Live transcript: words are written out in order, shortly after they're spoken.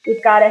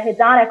we've got a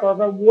hedonic or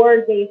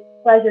reward-based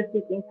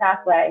pleasure-seeking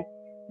pathway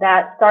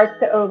that starts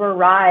to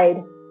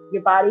override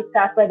your body's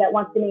pathway that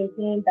wants to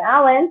maintain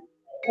balance.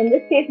 In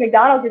this case,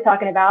 McDonald's you're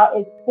talking about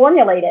is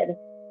formulated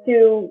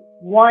to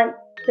want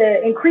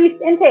to increase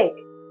intake.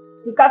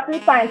 We've got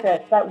food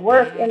scientists that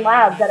work in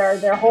labs that are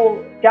their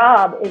whole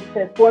job is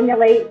to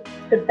formulate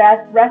the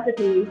best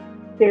recipe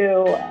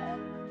to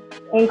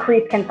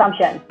increase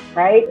consumption,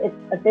 right? It's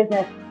a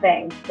business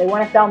thing. They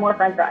want to sell more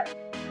French fries.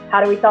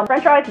 How do we sell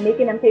French fries?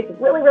 Making them taste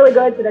really, really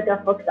good so that they're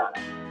hooked on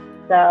it.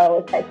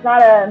 So it's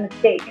not a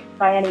mistake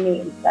by any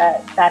means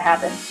that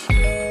happens.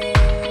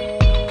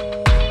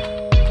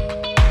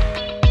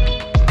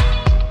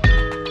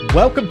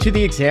 Welcome to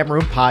the Exam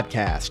Room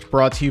Podcast,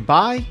 brought to you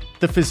by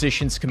the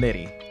Physicians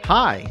Committee.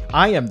 Hi,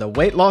 I am the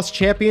weight loss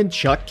champion,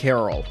 Chuck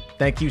Carroll.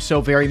 Thank you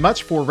so very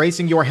much for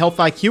raising your health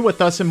IQ with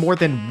us in more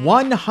than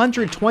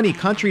 120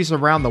 countries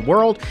around the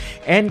world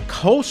and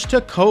coast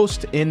to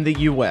coast in the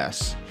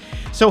U.S.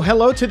 So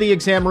hello to the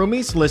exam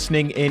roomies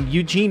listening in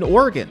Eugene,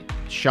 Oregon,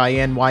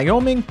 Cheyenne,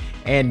 Wyoming,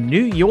 and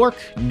New York,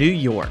 New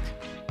York.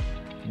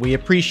 We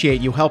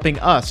appreciate you helping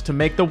us to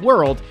make the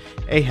world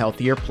a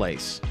healthier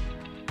place.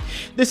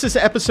 This is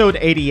episode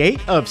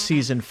 88 of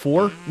season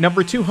 4,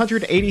 number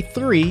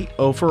 283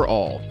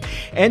 overall.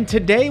 And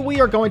today we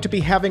are going to be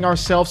having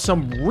ourselves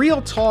some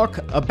real talk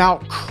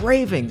about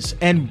cravings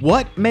and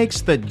what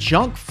makes the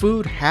junk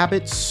food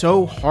habit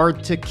so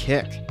hard to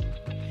kick.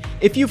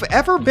 If you've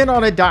ever been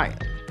on a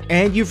diet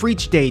and you've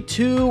reached day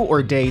 2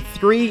 or day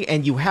 3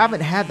 and you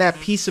haven't had that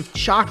piece of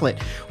chocolate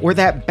or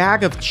that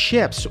bag of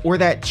chips or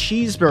that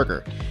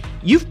cheeseburger,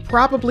 you've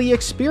probably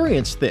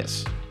experienced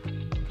this.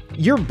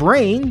 Your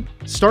brain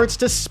starts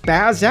to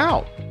spaz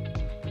out,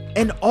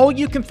 and all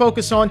you can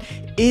focus on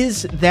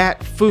is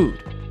that food.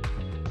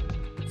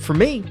 For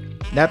me,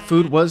 that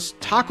food was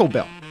Taco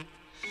Bell.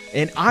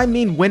 And I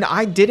mean, when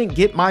I didn't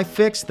get my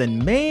fix,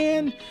 then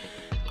man,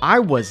 I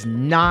was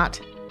not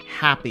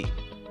happy.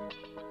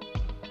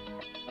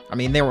 I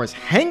mean, there was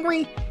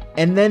hangry,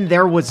 and then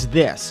there was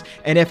this.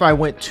 And if I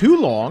went too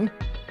long,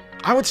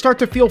 I would start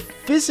to feel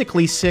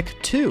physically sick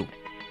too.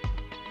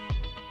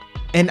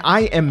 And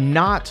I am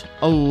not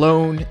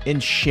alone in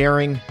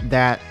sharing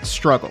that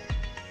struggle.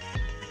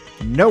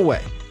 No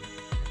way.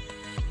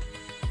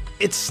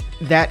 It's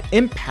that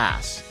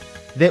impasse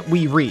that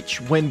we reach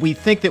when we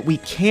think that we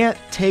can't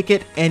take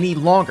it any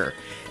longer.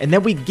 And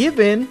then we give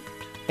in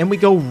and we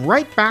go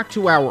right back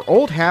to our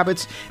old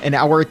habits, and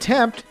our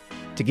attempt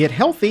to get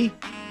healthy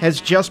has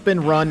just been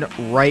run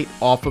right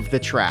off of the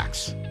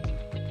tracks.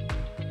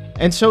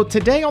 And so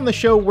today on the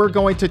show, we're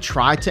going to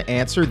try to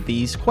answer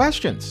these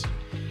questions.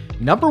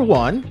 Number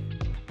 1,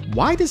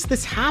 why does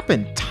this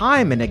happen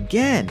time and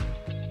again?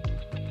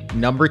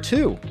 Number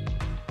 2,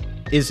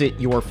 is it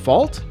your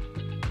fault?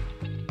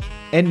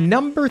 And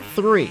number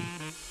 3,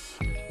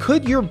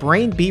 could your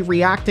brain be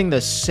reacting the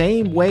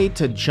same way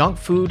to junk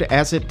food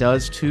as it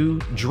does to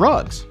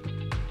drugs?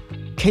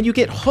 Can you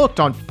get hooked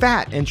on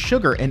fat and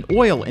sugar and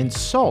oil and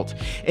salt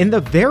in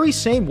the very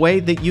same way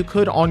that you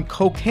could on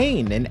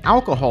cocaine and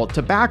alcohol,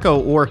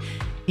 tobacco, or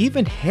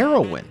even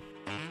heroin?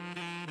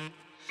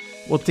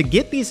 Well, to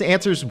get these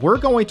answers, we're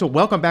going to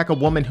welcome back a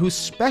woman who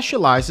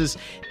specializes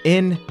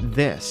in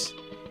this.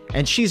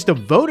 And she's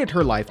devoted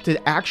her life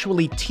to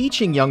actually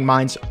teaching young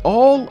minds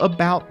all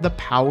about the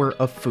power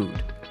of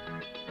food.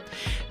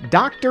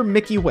 Dr.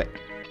 Mickey Witte,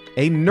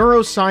 a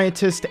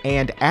neuroscientist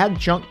and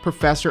adjunct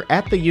professor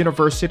at the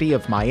University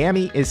of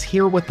Miami, is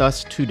here with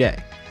us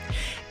today.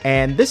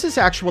 And this is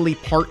actually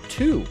part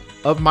 2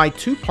 of my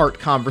 2-part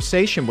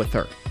conversation with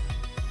her.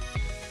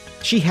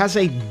 She has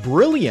a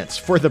brilliance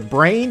for the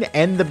brain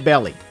and the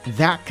belly,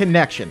 that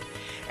connection.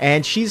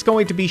 And she's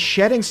going to be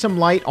shedding some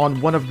light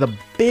on one of the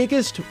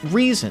biggest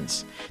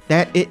reasons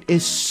that it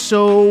is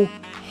so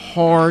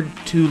hard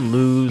to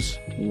lose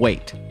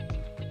weight.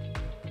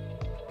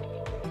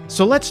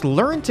 So let's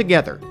learn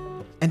together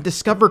and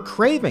discover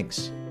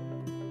cravings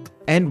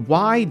and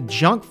why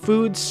junk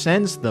food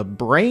sends the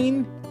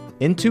brain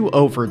into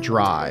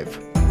overdrive.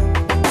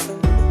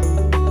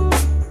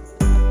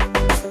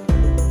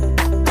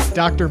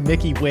 Dr.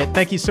 Mickey Witte,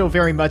 thank you so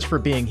very much for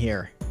being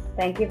here.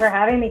 Thank you for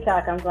having me,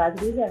 Chuck. I'm glad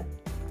to be here.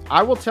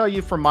 I will tell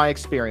you from my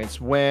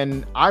experience,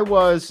 when I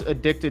was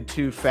addicted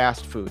to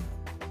fast food,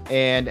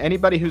 and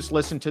anybody who's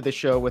listened to the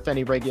show with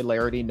any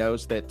regularity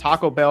knows that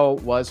Taco Bell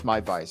was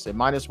my vice. It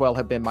might as well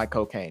have been my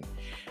cocaine.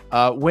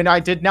 When I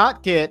did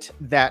not get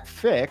that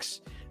fix,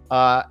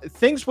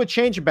 things would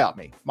change about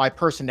me. My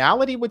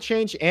personality would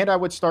change, and I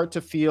would start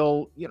to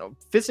feel,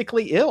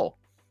 physically ill.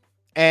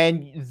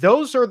 And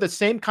those are the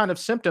same kind of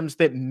symptoms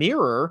that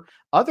mirror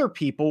other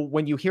people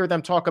when you hear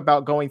them talk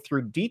about going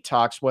through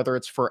detox, whether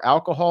it's for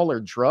alcohol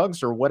or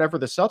drugs or whatever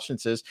the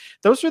substance is.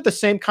 Those are the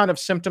same kind of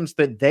symptoms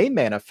that they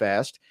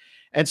manifest.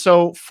 And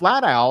so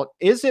flat out,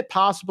 is it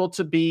possible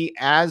to be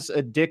as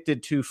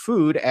addicted to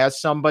food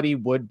as somebody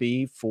would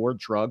be for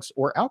drugs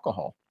or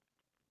alcohol?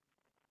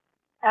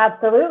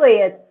 Absolutely.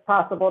 It's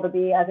possible to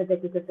be as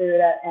addicted to food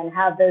and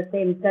have those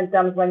same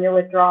symptoms when you're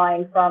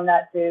withdrawing from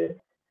that food.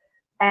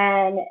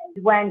 And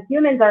when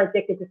humans are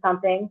addicted to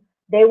something,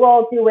 they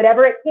will do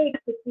whatever it takes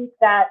to keep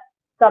that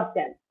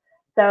substance.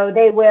 So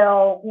they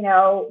will,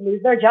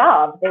 lose their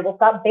job. They will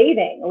stop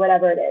bathing or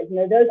whatever it is.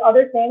 Those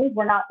other things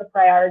were not the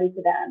priority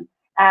to them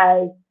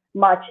as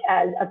much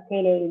as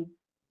obtaining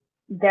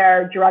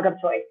their drug of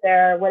choice,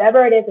 their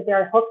whatever it is that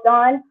they're hooked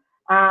on.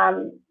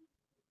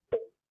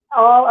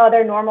 All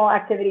other normal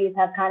activities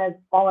have kind of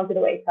fallen to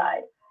the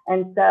wayside.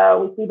 And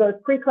so we see both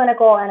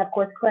preclinical and, of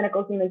course,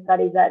 clinical human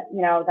studies that,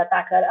 that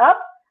back that up.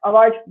 A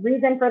large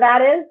reason for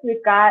that is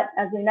we've got,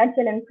 as we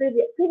mentioned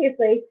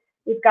previously,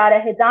 we've got a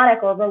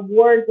hedonic or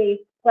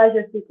reward-based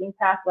pleasure-seeking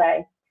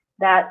pathway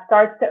that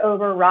starts to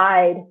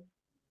override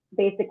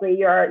basically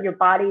your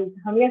body's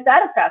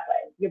homeostatic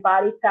pathway. Your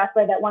body's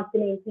pathway that wants to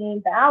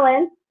maintain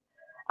balance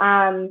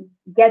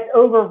gets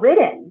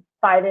overridden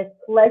by this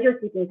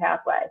pleasure-seeking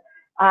pathway.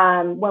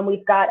 When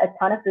we've got a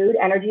ton of food,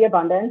 energy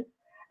abundance,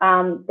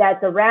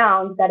 that's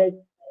around, that is,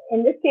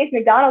 in this case,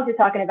 McDonald's you're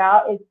talking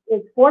about,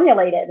 is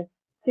formulated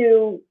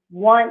to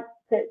want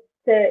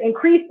to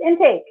increase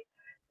intake.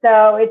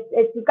 So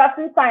we've got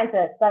food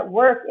scientists that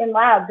work in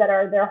labs that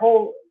are, their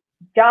whole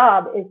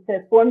job is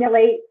to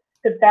formulate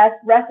the best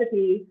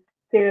recipe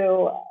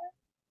to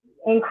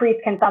increase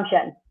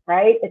consumption,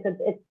 right? It's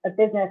a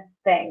business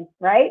thing,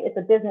 right?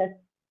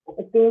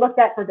 It's being looked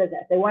at for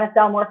business. They want to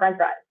sell more French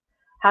fries.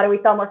 How do we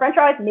sell more French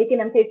fries? Making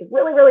them taste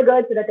really, really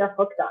good so that they're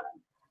hooked on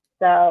them.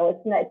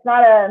 So it's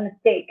not a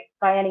mistake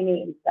by any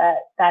means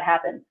that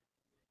happens.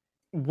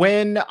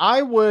 When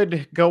I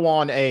would go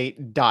on a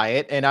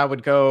diet and I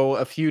would go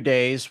a few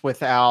days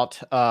without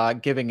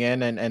giving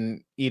in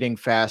and eating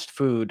fast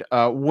food,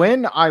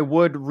 when I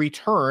would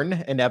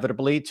return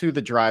inevitably to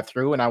the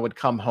drive-thru and I would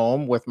come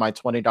home with my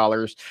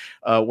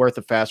 $20 worth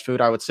of fast food,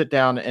 I would sit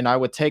down and I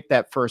would take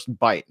that first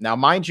bite. Now,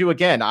 mind you,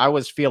 again, I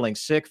was feeling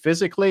sick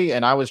physically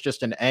and I was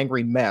just an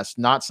angry mess,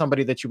 not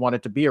somebody that you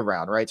wanted to be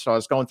around, right? So I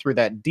was going through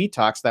that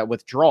detox, that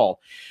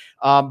withdrawal.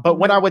 But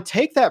when I would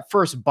take that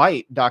first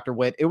bite, Dr.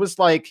 Witte, it was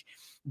like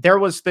there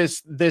was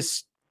this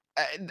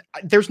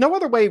there's no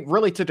other way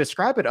really to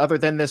describe it other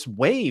than this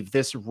wave,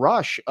 this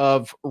rush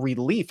of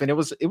relief. And it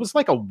was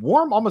like a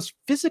warm, almost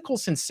physical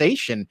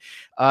sensation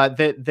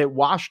that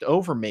washed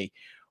over me.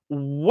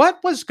 What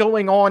was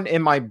going on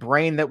in my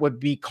brain that would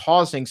be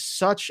causing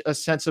such a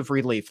sense of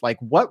relief? Like,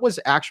 what was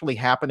actually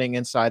happening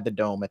inside the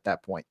dome at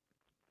that point?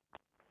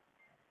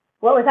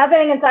 What was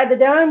happening inside the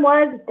dome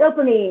was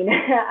dopamine.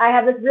 I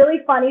have this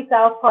really funny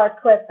South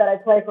Park clip that I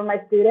play for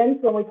my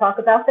students when we talk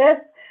about this.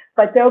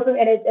 But dopamine,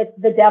 and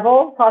it's the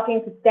devil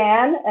talking to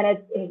Stan, and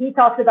he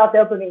talks about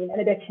dopamine and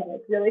addiction.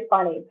 It's really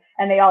funny,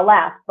 and they all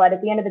laugh. But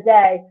at the end of the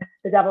day,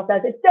 the devil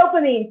says, "It's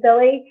dopamine,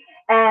 silly,"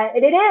 and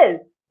it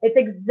is. It's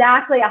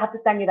exactly. I'll have to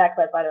send you that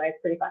clip, by the way.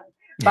 It's pretty funny.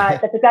 But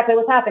that's exactly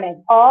what's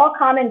happening. All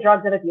common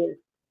drugs of abuse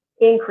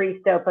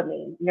increase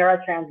dopamine,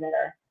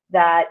 neurotransmitter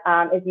that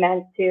is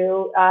meant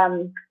to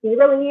be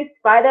released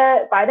by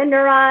the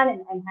neuron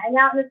and hang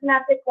out in the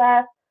synaptic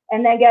cleft,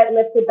 and then get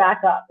lifted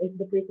back up into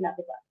the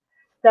presynaptic cleft.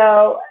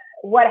 So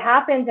what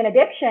happens in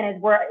addiction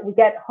is we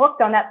get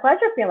hooked on that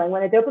pleasure feeling.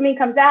 When the dopamine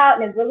comes out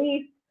and is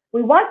released,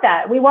 we want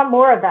that. We want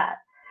more of that.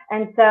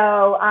 And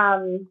so,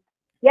 and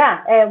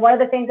one of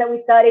the things that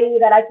we study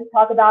that I can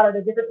talk about are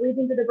the different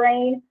regions of the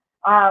brain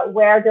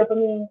where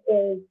dopamine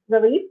is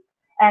released.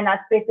 And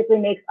that basically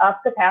makes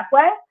up the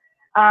pathway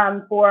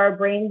for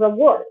brain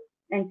reward.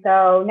 And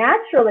so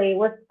naturally,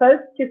 we're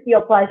supposed to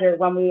feel pleasure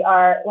when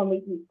we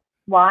eat.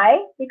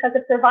 Why? Because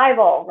of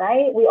survival,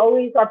 right?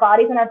 Our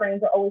bodies and our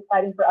brains are always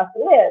fighting for us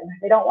to live.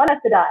 They don't want us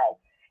to die.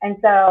 And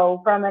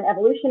so from an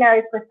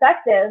evolutionary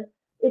perspective,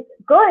 it's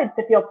good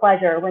to feel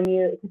pleasure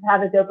to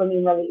have a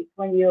dopamine release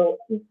when you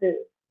eat food.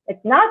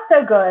 It's not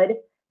so good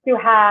to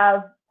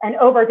have an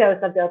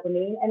overdose of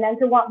dopamine and then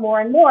to want more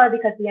and more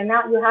because the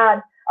amount you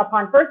had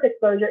upon first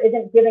exposure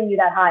isn't giving you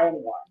that high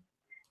anymore.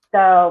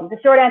 So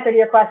the short answer to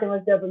your question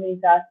was dopamine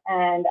stuff,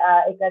 and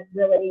it gets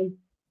really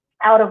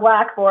out of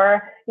whack,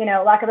 for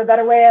lack of a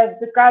better way of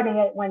describing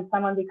it, when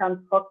someone becomes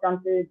hooked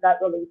on foods that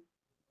release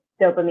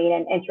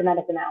dopamine in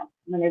tremendous amounts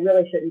when they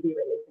really shouldn't be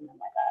releasing them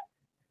like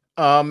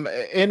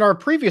that. In our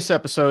previous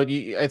episode,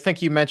 I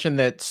think you mentioned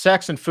that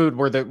sex and food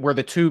were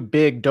the two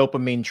big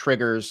dopamine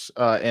triggers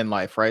in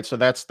life, right? So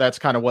that's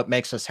kind of what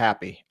makes us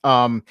happy.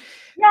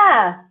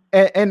 Yeah.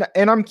 And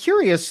I'm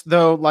curious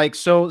though, like,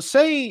 so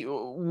say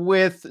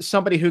with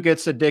somebody who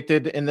gets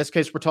addicted, in this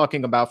case, we're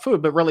talking about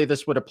food, but really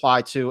this would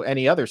apply to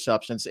any other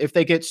substance. If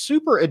they get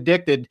super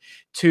addicted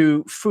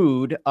to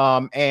food,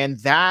 and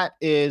that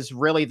is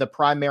really the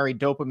primary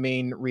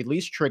dopamine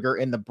release trigger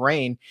in the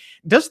brain,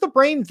 does the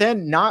brain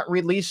then not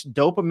release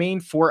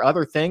dopamine for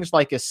other things?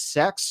 Like, is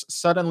sex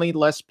suddenly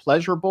less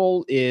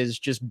pleasurable? Is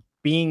just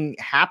being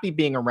happy,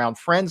 being around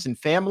friends and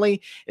family,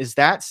 is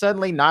that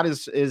suddenly not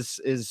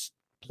as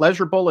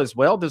pleasurable as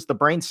well? Does the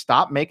brain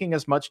stop making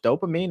as much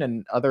dopamine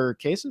in other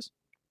cases?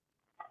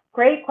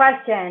 Great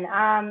question.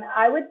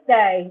 I would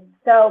say,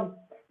 so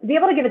to be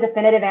able to give a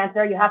definitive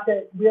answer, you have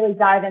to really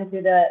dive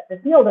into the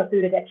field of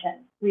food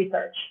addiction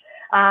research.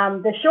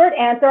 The short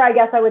answer, I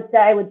guess I would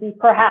say, would be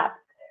perhaps.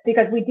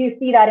 because we do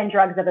see that in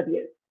drugs of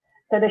abuse.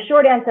 So the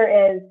short answer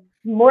is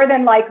more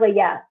than likely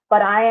yes,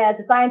 but I, as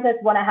a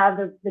scientist, want to have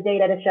the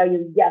data to show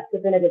you yes,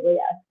 definitively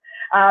yes.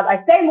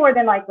 I say more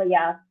than likely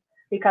yes,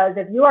 because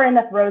if you are in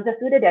the throes of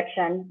food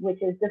addiction,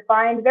 which is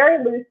defined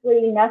very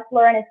loosely,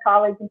 Nestler and his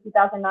colleagues in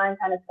 2009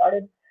 kind of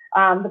started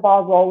the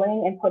ball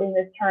rolling and putting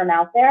this term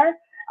out there,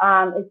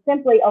 is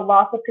simply a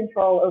loss of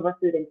control over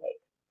food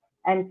intake.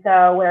 And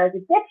so whereas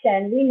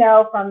addiction, we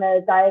know from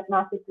the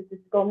Diagnostic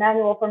Statistical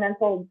Manual for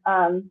Mental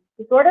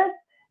Disorders,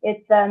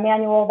 it's the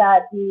manual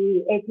that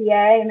the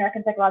APA,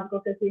 American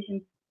Psychological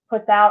Association,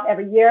 puts out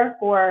every year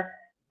for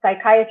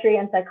psychiatry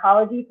and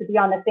psychology to be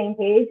on the same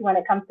page when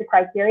it comes to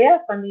criteria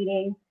for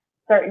meeting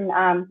certain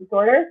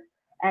disorders.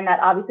 And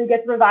that obviously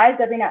gets revised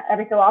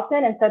every so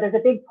often. And so there's a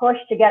big push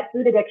to get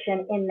food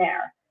addiction in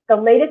there. The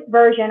latest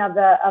version of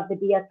the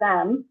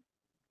DSM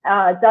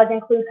does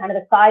include kind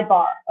of the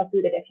sidebar of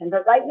food addiction.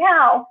 But right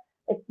now,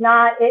 it's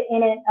not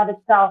in and of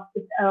itself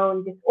its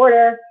own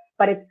disorder,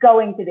 but it's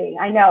going to be.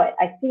 I know it.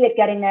 I see it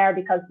getting there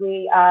because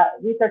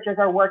researchers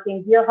are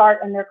working,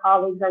 Gearhart and their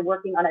colleagues are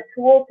working on a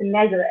tool to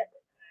measure it.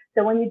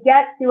 So when you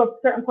get to a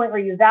certain point where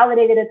you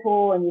validated a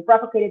tool and you've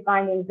replicated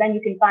findings, then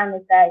you can finally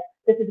say,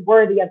 this is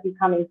worthy of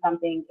becoming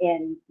something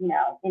in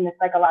the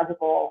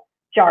psychological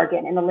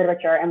jargon, in the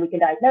literature, and we can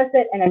diagnose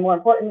it. And then more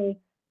importantly,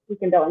 we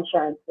can bill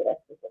insurance for this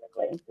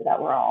specifically so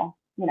that we're all,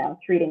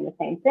 treating the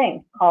same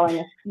thing, calling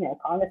a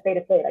spade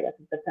a spade, I guess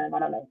is the term. I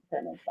don't know what the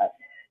term is, but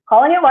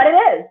calling it what it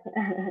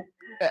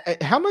is.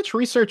 How much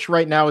research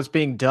right now is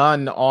being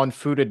done on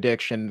food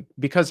addiction?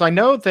 Because I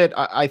know that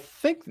I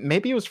think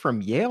maybe it was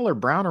from Yale or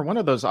Brown or one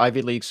of those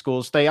Ivy League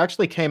schools. They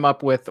actually came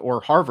up with,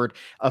 or Harvard,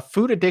 a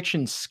food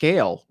addiction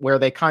scale where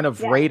they kind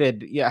of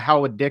rated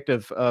how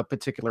addictive a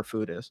particular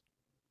food is.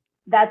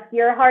 That's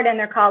Gearhart and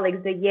their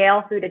colleagues, the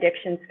Yale Food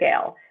Addiction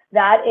Scale.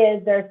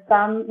 There's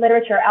some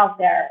literature out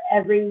there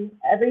every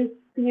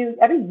year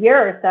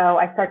or so.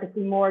 I start to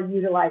see more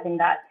utilizing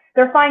that.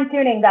 They're fine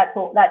tuning that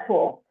tool.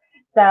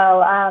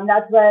 So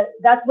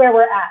that's where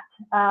we're at.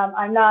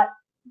 I'm not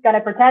going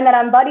to pretend that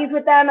I'm buddies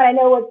with them and I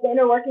know what the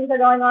inner workings are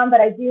going on,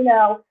 but I do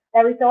know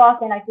every so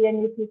often I see a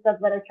new piece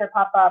of literature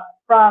pop up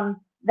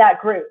from that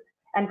group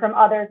and from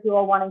others who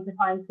are wanting to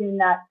fine tune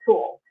that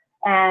tool.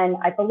 And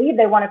I believe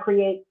they want to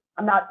create,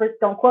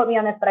 don't quote me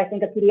on this, but I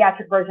think a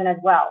pediatric version as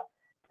well.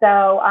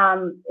 So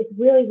it's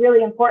really,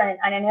 really important,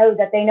 and I know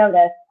that they know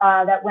this,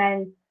 that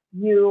when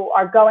you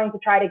are going to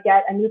try to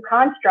get a new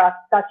construct,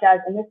 such as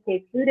in this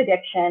case, food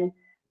addiction,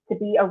 to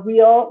be a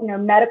real,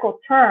 medical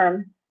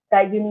term,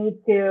 that you need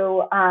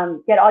to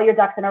get all your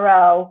ducks in a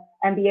row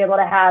and be able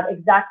to have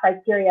exact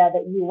criteria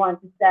that you want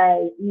to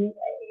say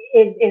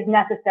is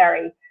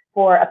necessary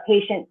for a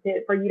patient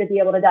for you to be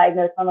able to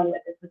diagnose someone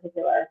with this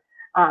particular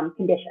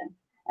condition.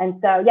 And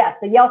so, yes,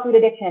 the Yale Food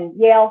Addiction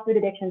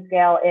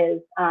Scale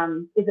is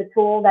a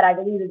tool that I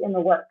believe is in the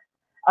works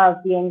of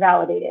being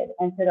validated.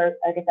 And so,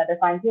 like I said, they're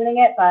fine tuning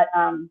it, but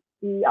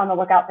be on the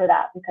lookout for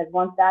that, because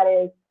once that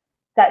is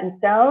set in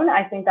stone,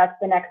 I think that's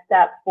the next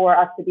step for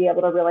us to be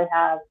able to really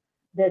have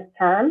this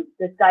term,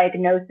 this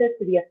diagnosis,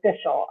 to be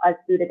official as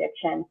food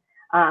addiction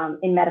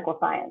in medical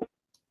science,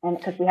 and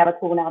because we have a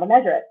tool now to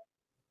measure it.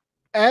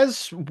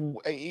 As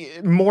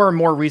more and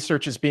more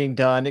research is being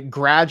done,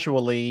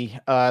 gradually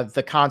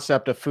the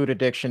concept of food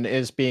addiction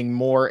is being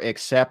more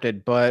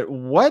accepted. But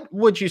what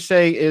would you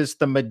say is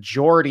the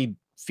majority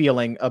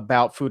feeling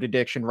about food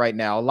addiction right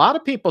now? A lot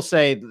of people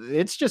say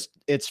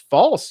it's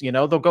false.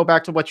 They'll go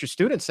back to what your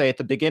students say at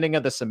the beginning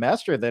of the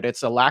semester, that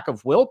it's a lack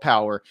of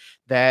willpower,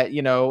 that,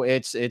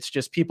 it's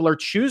just people are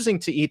choosing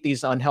to eat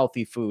these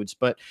unhealthy foods.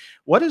 But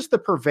what is the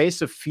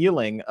pervasive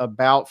feeling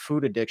about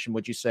food addiction,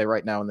 would you say,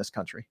 right now in this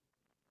country?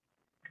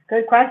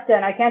 Good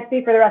question. I can't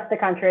speak for the rest of the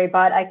country,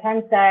 but I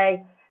can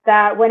say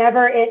that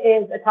whenever it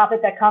is a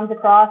topic that comes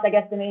across, I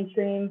guess, the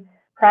mainstream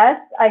press,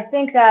 I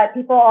think that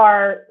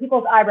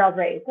people's eyebrows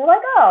raised. They're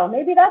like, oh,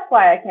 maybe that's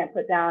why I can't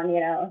put down,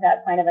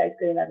 that pint of ice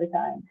cream every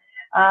time.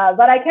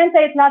 But I can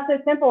say it's not so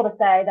simple to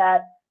say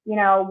that,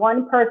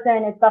 one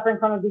person is suffering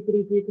from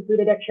obesity due to food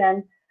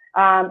addiction,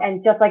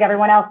 and just like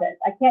everyone else is.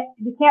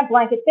 You can't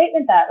blanket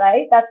statement that,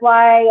 right? That's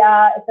why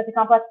it's such a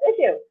complex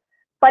issue.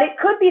 But it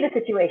could be the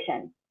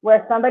situation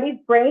where somebody's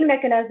brain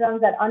mechanisms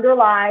that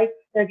underlie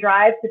their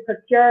drive to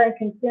procure and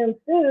consume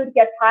food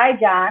gets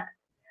hijacked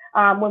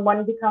when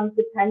one becomes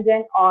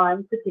dependent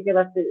on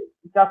particular foods,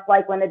 just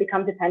like when they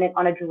become dependent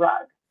on a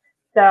drug.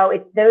 So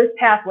it's those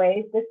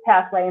pathways, this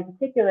pathway in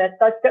particular, that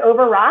starts to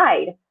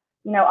override,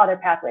 other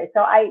pathways.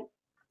 So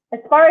as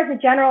far as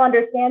the general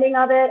understanding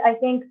of it, I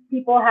think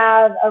people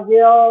have a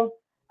real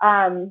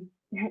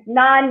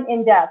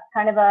non-in-depth,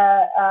 kind of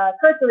a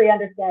cursory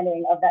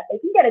understanding of that. They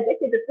can get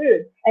addicted to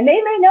food, and they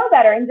may know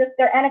better, and just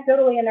they're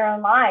anecdotally in their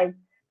own lives,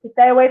 to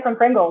stay away from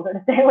Pringles or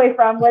to stay away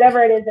from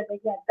whatever it is that they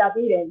can't stop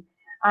eating.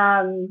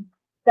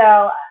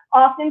 So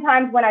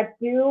oftentimes when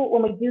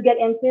we do get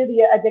into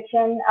the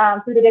addiction,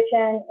 food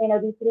addiction and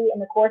obesity in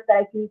the course that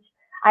I teach,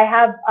 I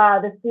have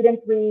the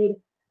students read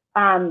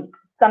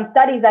some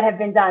studies that have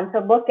been done to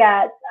look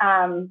at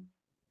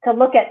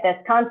this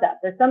concept.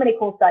 There's so many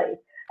cool studies.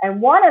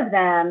 And one of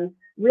them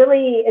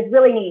really is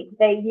really neat.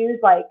 They use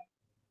like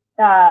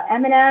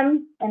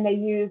M&Ms, and they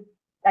use,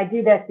 I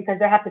do this because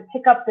they have to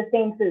pick up the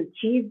same food,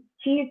 cheese,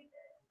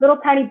 little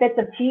tiny bits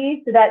of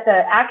cheese, so that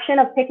the action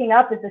of picking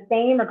up is the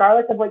same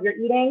regardless of what you're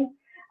eating.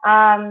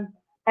 And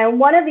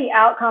one of the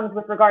outcomes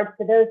with regards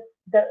to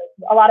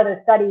a lot of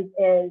those studies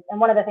is, and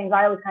one of the things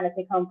I always kind of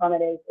take home from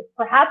it is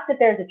perhaps that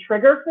there's a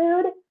trigger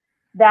food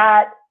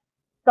that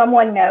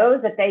someone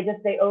knows that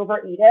they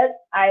overeat it.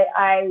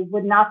 I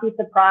would not be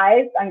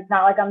surprised. It's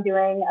not like I'm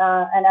doing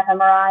an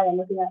fMRI and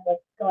looking at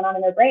what's going on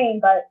in their brain,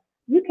 but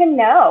you can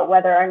know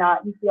whether or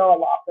not you feel a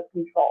loss of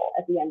control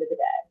at the end of the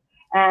day.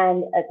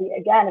 And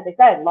again, as I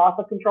said, loss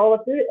of control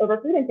of food over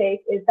food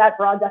intake is that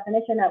broad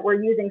definition that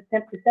we're using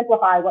to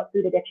simplify what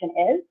food addiction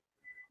is.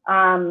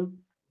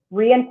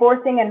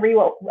 Reinforcing and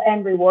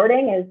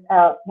rewarding is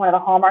one of the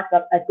hallmarks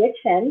of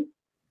addiction.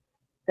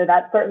 So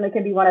that certainly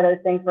can be one of those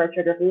things for a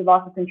trigger food,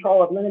 loss of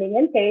control of limiting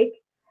intake,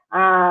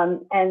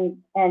 and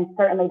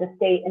certainly the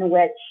state in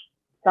which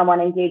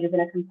someone engages in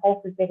a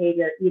compulsive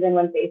behavior, even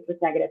when faced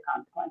with negative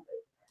consequences.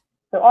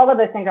 So all of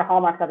those things are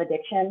hallmarks of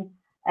addiction.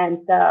 And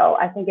so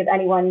I think if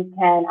anyone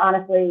can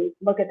honestly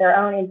look at their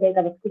own intake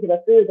of a particular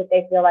food that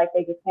they feel like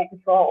they just can't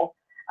control,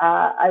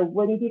 I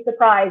wouldn't be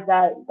surprised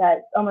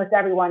that almost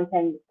everyone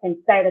can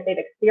say that they've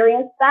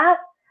experienced that,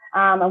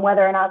 and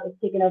whether or not it's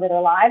taken over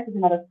their lives is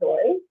another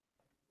story.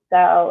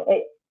 So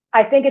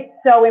I think it's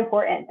so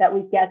important that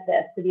we get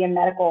this to be a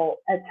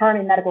term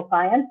in medical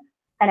science,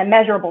 and a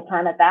measurable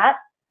term at that,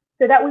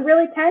 so that we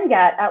really can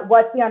get at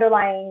what's the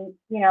underlying,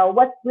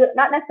 what's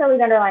not necessarily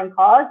the underlying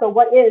cause, but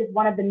what is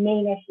one of the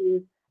main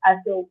issues as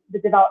to the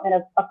development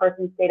of a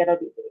person's state of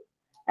obesity.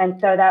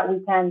 And so that we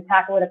can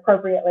tackle it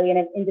appropriately in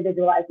an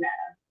individualized manner.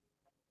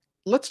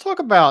 Let's talk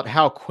about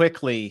how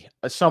quickly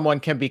someone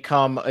can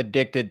become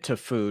addicted to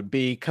food,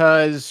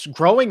 because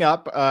growing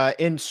up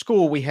in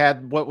school, we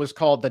had what was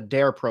called the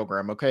DARE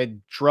program, okay?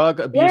 Drug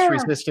Abuse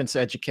Resistance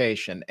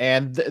Education.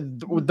 And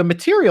the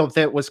material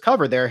that was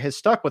covered there has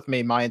stuck with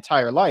me my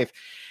entire life.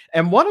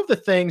 And one of the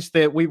things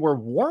that we were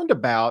warned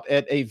about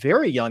at a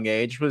very young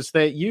age was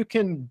that you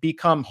can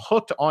become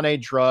hooked on a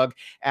drug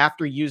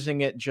after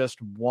using it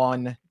just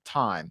one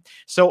time.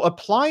 So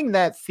applying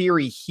that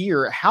theory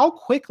here, how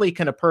quickly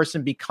can a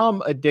person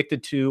become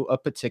addicted to a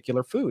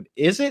particular food?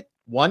 Is it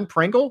one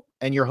Pringle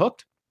and you're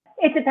hooked?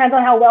 It depends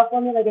on how well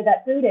formulated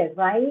that food is,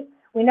 right?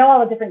 We know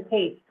all the different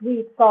tastes: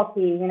 sweet,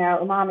 salty,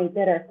 umami,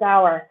 bitter,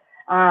 sour.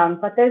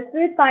 But those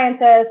food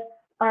scientists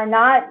are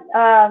not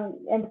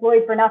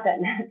employed for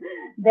nothing.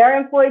 They're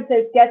employed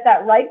to get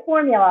that right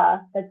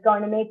formula that's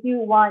going to make you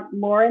want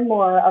more and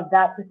more of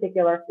that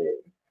particular food.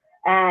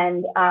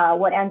 And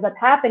what ends up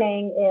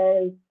happening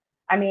is,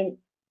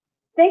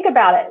 think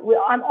about it.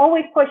 I'm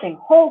always pushing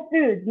whole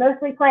foods,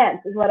 mostly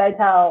plants, is what I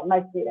tell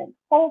my students.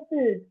 Whole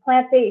foods,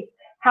 plant-based,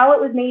 how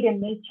it was made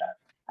in nature.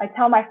 I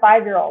tell my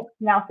 5-year-old,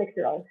 now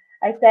 6-year-old,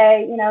 I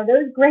say,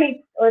 those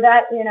grapes or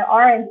that,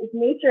 orange is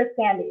nature's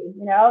candy.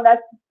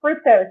 That's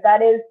fructose.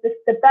 That is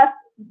the best,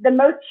 the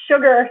most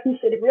sugar you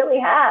should really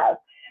have.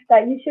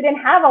 That you shouldn't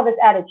have all this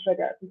added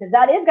sugar, because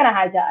that is going to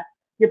hijack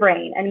your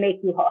brain and make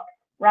you hooked,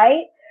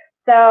 right?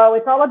 So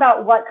it's all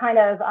about what kind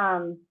of,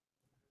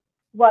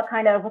 what's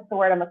the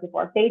word I'm looking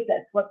for?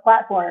 Basis, what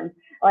platform.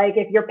 Like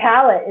if your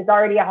palate is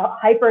already a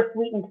hyper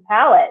sweetened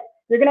palate,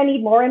 you're going to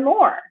need more and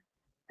more.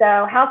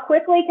 So how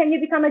quickly can you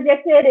become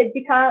addicted? If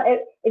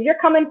you're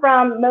coming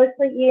from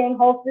mostly eating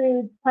whole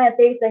foods,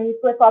 plant-based, and you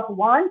flip up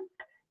once,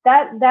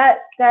 that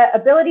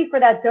ability for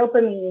that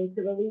dopamine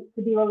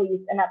to be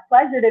released and that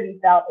pleasure to be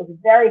felt is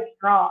very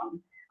strong,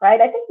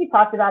 right? I think you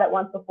talked about it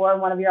once before in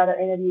one of your other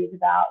interviews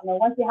about,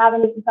 once you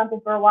haven't eaten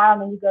something for a while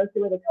and then you go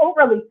to it, it's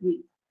overly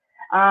sweet.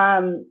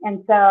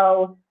 And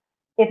so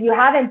if you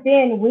haven't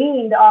been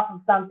weaned off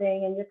of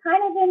something and you're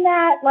kind of in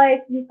that,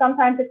 like you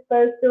sometimes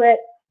exposed to it,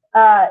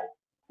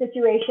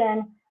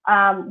 situation,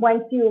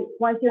 once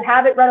you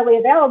have it readily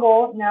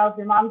available, if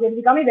your mom gives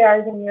you gummy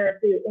bears in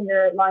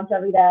your lunch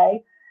every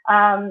day,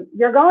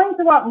 you're going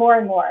to want more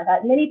and more.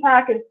 That mini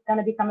pack is going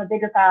to become a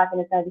bigger pack, and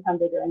it's going to become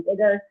bigger and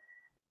bigger.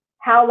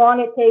 How long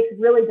it takes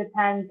really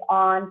depends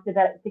on, to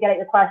get at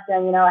your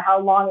question, how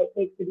long it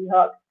takes to be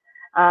hooked.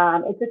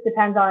 It just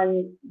depends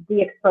on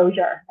the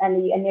exposure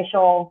and the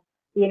initial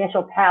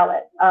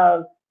palate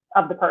of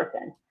the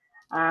person.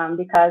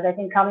 Because I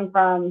think coming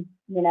from,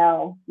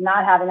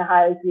 not having a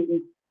highly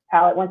sweetened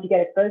palate, once you get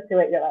exposed to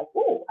it, you're like,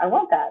 "Ooh, I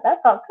want that.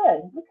 That felt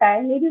good.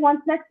 Okay, maybe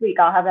once next week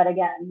I'll have that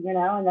again,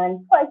 and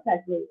then twice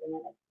next week, and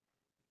then it's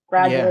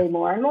gradually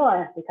more and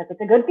more, because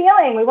it's a good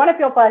feeling. We want to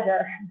feel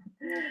pleasure."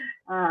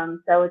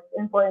 So it's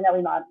important that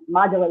we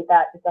modulate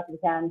that as best as we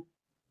can.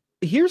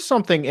 Here's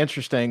something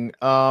interesting.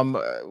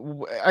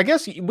 I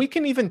guess we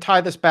can even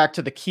tie this back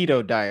to the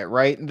keto diet,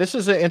 right? This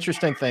is an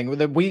interesting thing.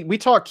 We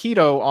talk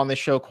keto on this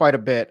show quite a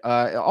bit.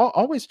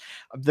 Always,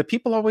 the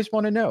people always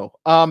want to know.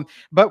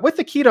 But with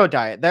the keto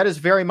diet, that is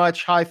very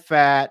much high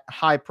fat,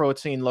 high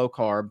protein, low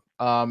carb.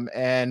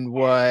 And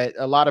what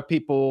a lot of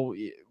people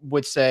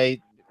would say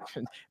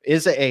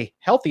is a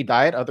healthy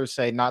diet. Others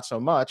say not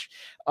so much.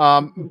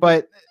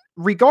 But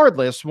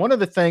regardless, one of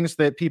the things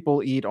that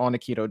people eat on a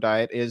keto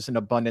diet is an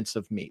abundance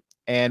of meat.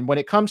 And when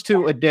it comes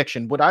to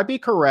addiction, would I be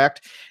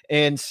correct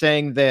in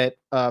saying that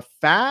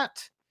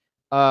fat,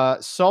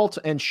 salt,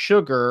 and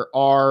sugar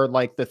are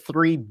like the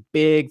three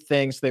big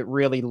things that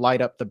really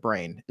light up the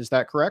brain? Is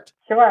that correct?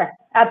 Sure,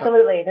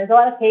 absolutely. There's a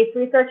lot of taste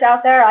research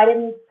out there. I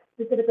didn't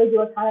specifically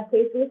do a ton of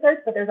taste research,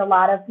 but there's a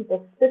lot of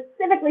people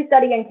specifically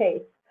studying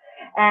taste.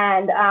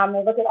 And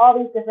they look at all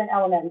these different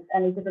elements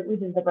and these different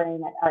regions of the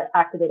brain that are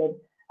activated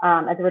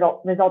as a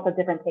result of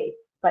different tastes.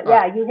 But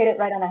yeah, you hit it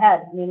right on the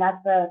head. I mean,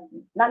 that's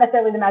not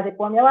necessarily the magic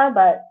formula,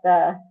 but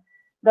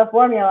the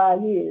formula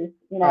used,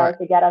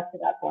 to get us to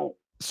that point.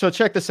 So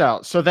check this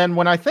out. So then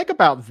when I think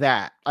about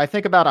that, I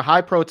think about a high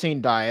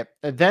protein diet.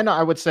 And then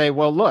I would say,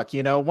 well, look,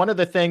 one of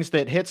the things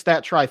that hits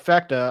that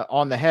trifecta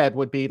on the head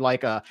would be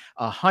like a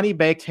honey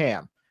baked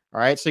ham. All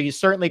right. So you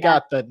certainly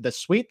got the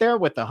sweet there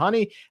with the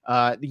honey.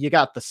 You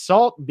got the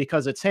salt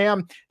because it's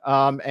ham.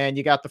 And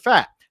you got the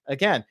fat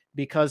again,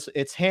 because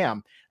it's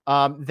ham.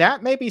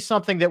 That may be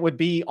something that would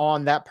be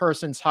on that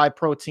person's high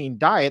protein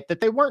diet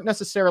that they weren't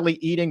necessarily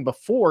eating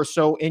before.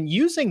 So in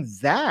using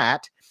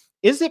that,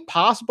 is it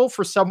possible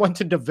for someone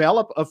to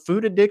develop a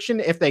food addiction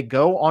if they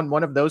go on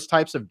one of those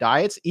types of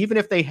diets, even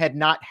if they had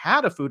not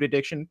had a food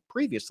addiction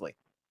previously?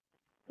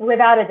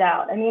 Without a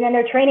doubt. I mean, and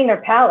they're training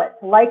their palate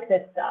to like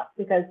this stuff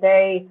because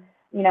they,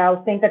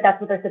 think that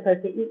that's what they're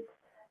supposed to eat.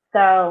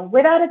 So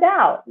without a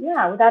doubt,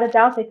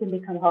 they can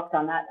become hooked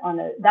on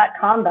that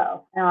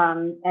combo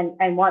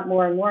and want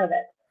more and more of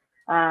it.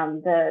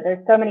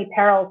 There's so many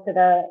perils to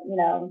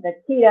the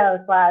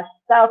keto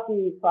 /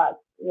 selfie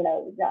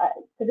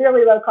 /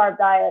 severely low carb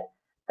diet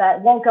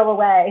that won't go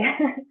away.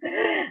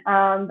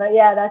 But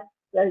yeah, that's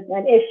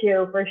an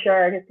issue for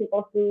sure because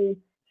people see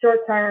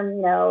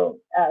short-term,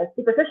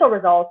 superficial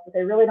results, but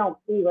they really don't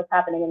see what's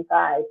happening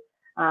inside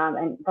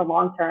and the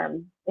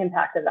long-term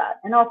impact of that.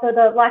 And also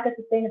the lack of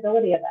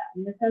sustainability of that.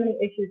 And there's so many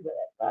issues with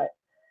it, but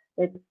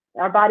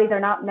our bodies are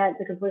not meant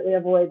to completely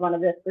avoid one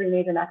of the three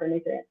major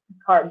macronutrients,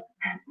 carbs.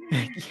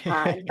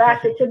 In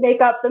fact, it should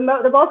make up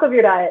the bulk of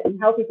your diet in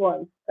healthy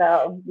forms.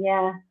 So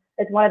yeah,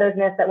 it's one of those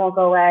myths that won't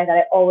go away that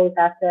I always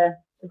have to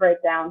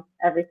break down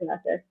every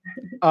semester.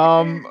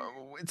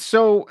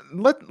 So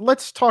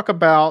let's talk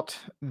about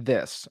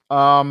this.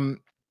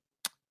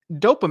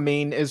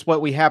 Dopamine is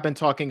what we have been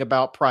talking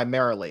about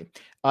primarily.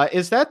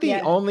 Is that the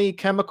only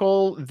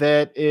chemical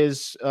that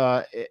is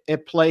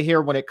at play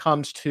here when it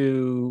comes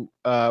to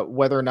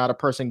whether or not a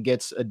person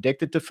gets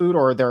addicted to food,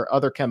 or are there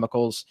other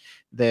chemicals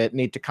that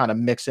need to kind of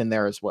mix in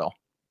there as well?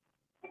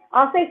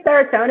 I'll say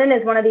serotonin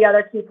is one of the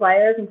other key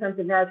players in terms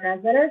of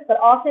neurotransmitters, but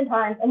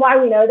oftentimes, and why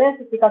we know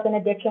this is because in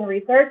addiction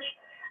research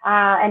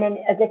and in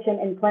addiction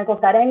in clinical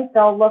settings,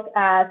 they'll look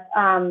at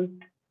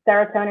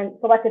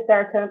selective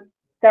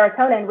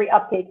serotonin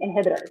reuptake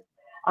inhibitors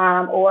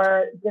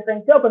or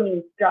different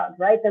dopamine drugs,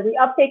 right? The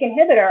reuptake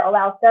inhibitor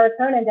allows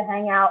serotonin to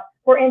hang out.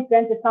 For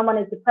instance, if someone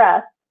is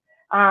depressed,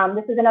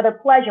 this is another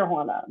pleasure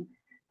hormone.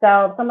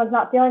 So if someone's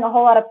not feeling a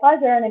whole lot of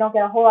pleasure and they don't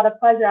get a whole lot of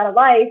pleasure out of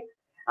life,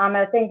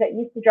 things that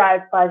used to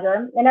drive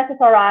pleasure. And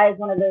SSRI is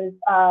one of those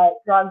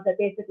drugs that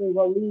basically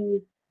will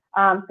leave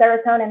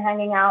serotonin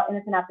hanging out in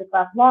the synaptic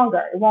cleft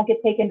longer. It won't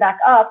get taken back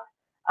up,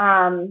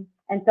 and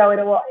so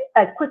it will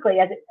as quickly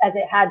as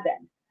it had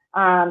been.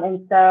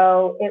 And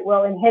so it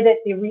will inhibit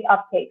the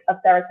reuptake of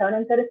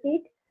serotonin, so to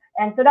speak.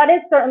 And so that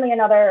is certainly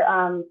another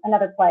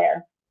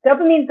player.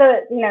 Dopamine's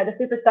the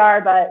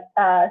superstar, but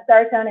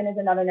serotonin is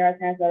another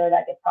neurotransmitter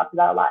that gets talked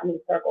about a lot in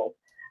these circles.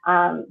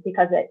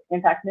 Because it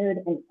impacts mood,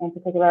 and in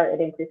particular,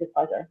 it increases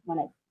pleasure when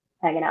it's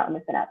hanging out in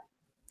the synapse.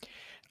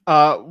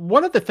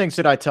 One of the things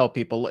that I tell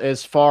people,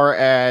 as far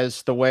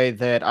as the way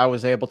that I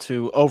was able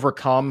to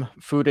overcome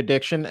food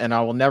addiction, and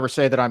I will never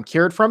say that I'm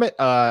cured from it,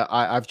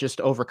 I've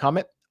just overcome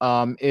it,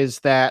 is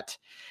that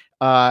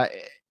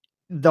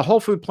the whole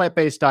food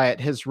plant-based diet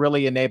has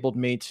really enabled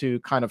me to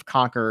kind of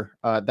conquer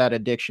that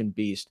addiction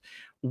beast.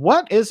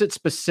 What is it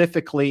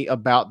specifically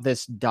about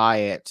this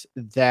diet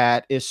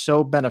that is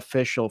so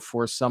beneficial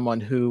for someone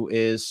who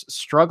is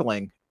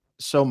struggling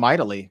so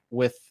mightily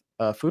with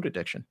food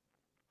addiction?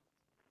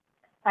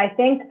 I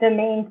think the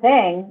main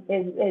thing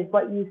is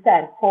what you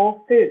said,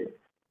 whole foods,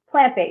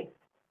 plant-based,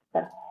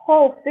 but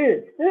whole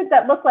foods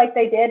that look like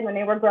they did when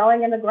they were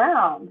growing in the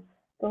ground,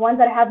 the ones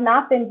that have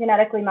not been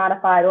genetically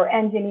modified or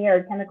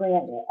chemically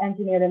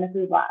engineered in the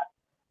food lab.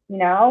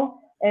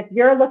 If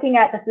you're looking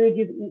at the food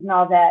you've eaten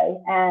all day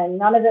and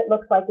none of it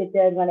looks like it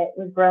did when it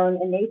was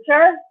grown in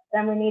nature,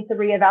 then we need to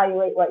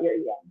reevaluate what you're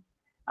eating.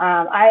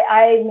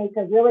 I make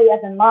as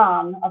a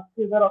mom of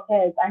two little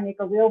kids, I make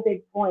a real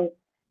big point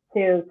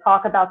to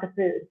talk about the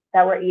food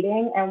that we're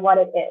eating and what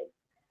it is.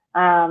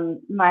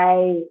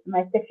 My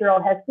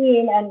 6-year-old has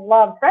seen and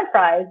loved French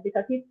fries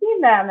because he's seen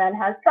them and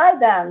has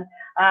tried them,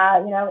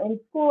 in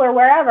school or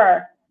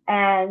wherever.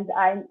 And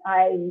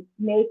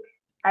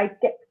I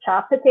get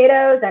chopped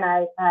potatoes and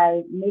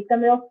I make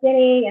them real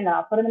skinny and then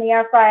I'll put them in the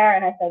air fryer.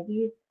 And I said,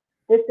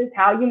 this is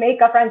how you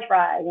make a French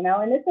fry,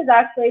 and this is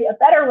actually a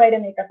better way to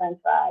make a French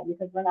fry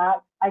because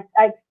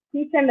I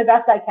teach him the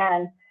best I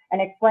can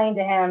and explain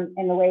to him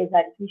in the ways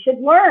that he should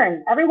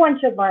learn. Everyone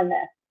should learn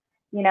this,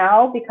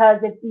 because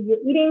if you're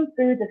eating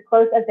foods as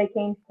close as they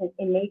came to,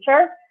 in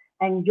nature,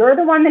 and you're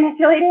the one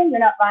manipulating, you're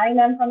not buying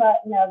them from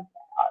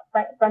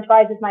French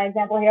fries is my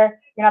example here.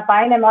 You're not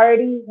buying them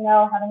already,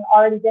 having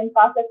already been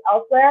processed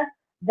elsewhere,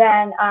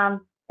 then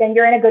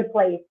you're in a good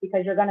place,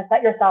 because you're going to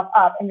set yourself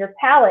up and your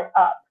palate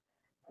up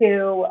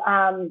to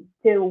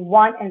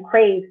want and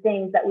crave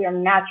things that we are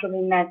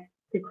naturally meant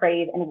to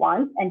crave and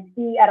want, and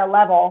see at a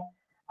level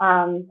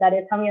that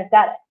is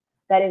homeostatic,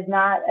 that is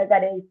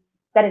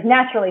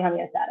naturally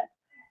homeostatic.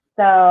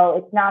 So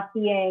it's not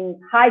being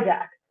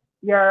hijacked.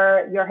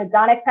 Your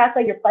hedonic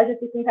pathway, your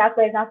pleasure-seeking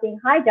pathway is not being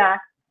hijacked.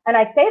 And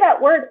I say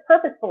that word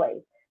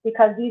purposefully,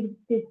 because these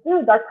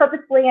foods are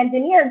purposefully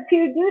engineered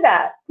to do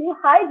that, to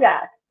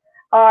hijack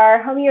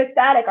our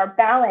homeostatic, our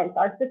balance,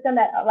 our system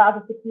that allows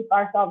us to keep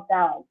ourselves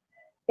balanced.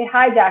 It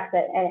hijacks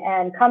it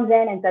and comes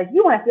in and says,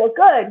 you want to feel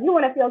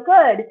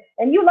good,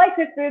 and you like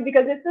this food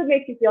because this food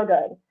makes you feel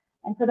good.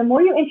 And so the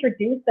more you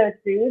introduce those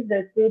foods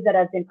that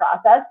have been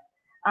processed,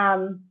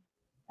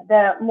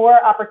 the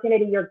more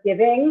opportunity you're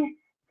giving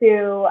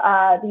to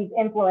these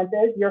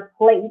influences, your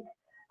plate,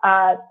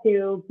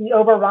 to be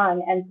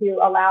overrun and to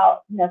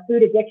allow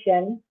food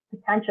addiction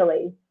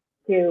potentially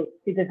to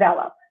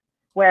develop.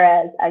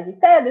 Whereas, as you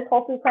said, this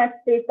whole food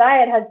plant-based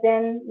diet has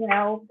been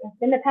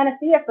the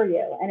panacea for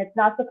you, and it's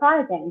not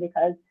surprising,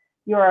 because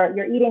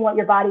you're eating what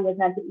your body was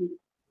meant to eat,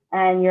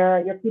 and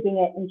you're keeping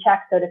it in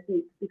check, so to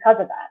speak, because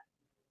of that.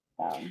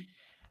 So.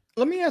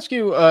 Let me ask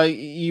you,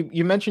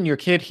 you mentioned your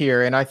kid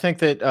here, and I think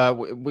that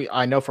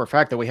I know for a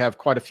fact that we have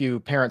quite a few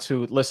parents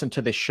who listen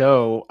to this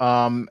show,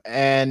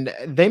 and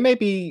they may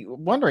be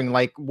wondering,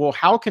 like, well,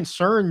 how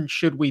concerned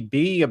should we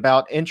be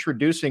about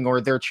introducing,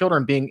 or their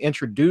children being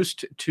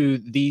introduced to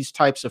these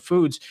types of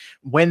foods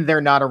when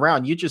they're not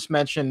around? You just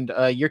mentioned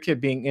your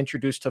kid being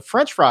introduced to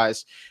French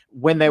fries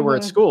when they were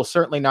at school,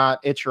 certainly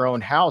not at your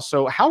own house.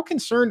 So how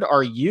concerned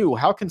are you?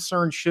 How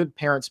concerned should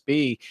parents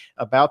be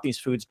about these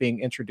foods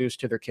being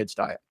introduced to their kids'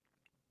 diet?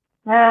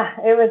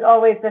 It was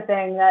always the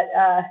thing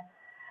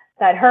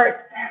that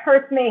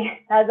hurts me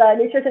as a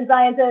nutrition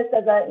scientist,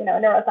 as a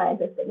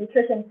neuroscientist, but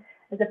nutrition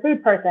as a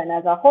food person,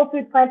 as a whole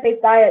food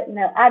plant-based diet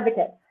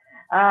advocate.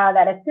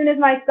 That as soon as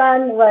my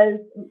son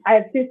I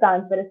have two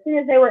sons, but as soon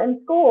as they were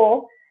in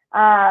school,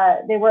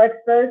 they were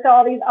exposed to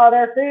all these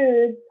other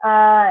foods,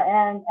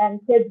 and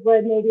kids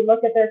would maybe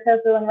look at their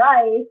tofu and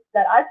rice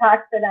that I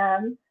packed for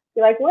them,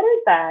 be like, "What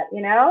is that?"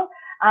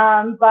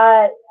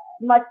 But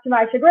much to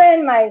my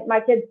chagrin,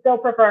 my kids still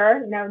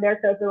prefer, their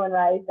tofu and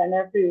rice and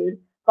their food.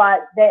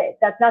 But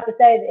that's not to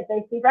say that if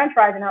they see French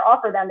fries and they're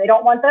offered them, they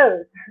don't want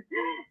those.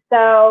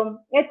 So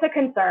it's a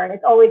concern.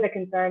 It's always a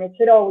concern. It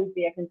should always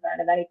be a concern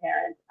of any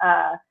parent,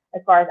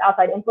 as far as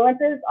outside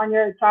influences on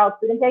your child's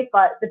food intake.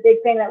 But the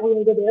big thing that we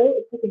need to do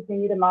is to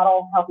continue to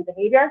model healthy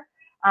behavior,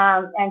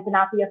 and to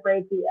not be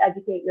afraid to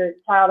educate your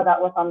child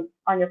about what's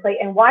on your plate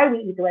and why we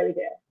eat the way we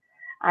do.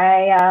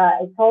 I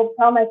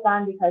tell my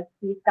son, because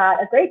he's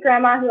got a great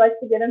grandma who likes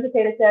to give him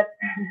potato chips,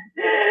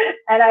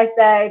 and I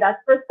say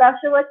that's for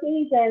special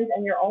occasions,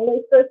 and you're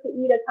only supposed to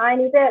eat a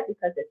tiny bit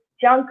because it's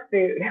junk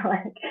food.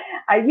 Like,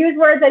 I use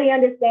words that he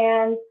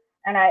understands,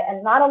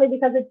 and not only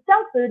because it's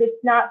junk food,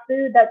 it's not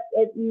food that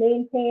it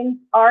maintains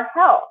our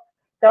health.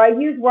 So I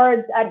use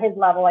words at his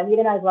level, I meet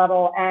him at his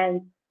level,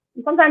 and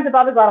sometimes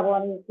above his level,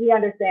 and he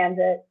understands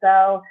it.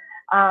 So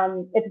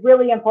it's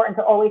really important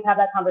to always have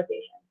that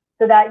conversation,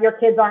 so that your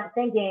kids aren't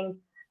thinking,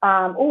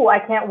 oh, I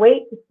can't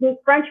wait to sneak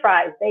French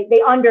fries.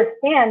 They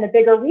understand the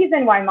bigger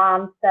reason why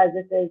mom says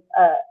this is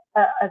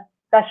a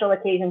special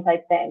occasion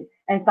type thing,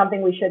 and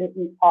something we shouldn't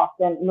eat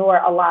often, nor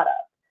a lot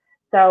of.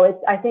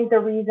 So I think the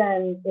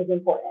reason is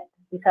important,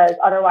 because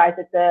otherwise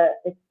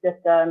it's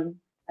just a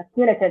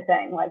punitive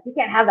thing. Like, you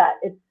can't have that.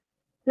 It's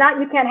not,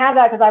 you can't have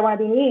that because I want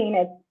to be mean.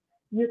 It's,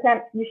 you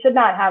should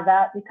not have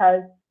that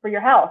because for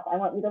your health. I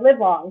want you to live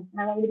long.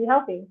 I want you to be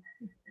healthy.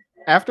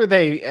 After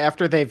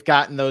they've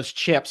gotten those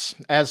chips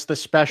as the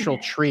special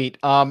treat,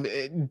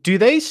 do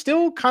they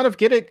still kind of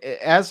get it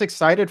as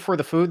excited for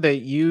the food that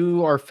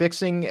you are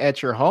fixing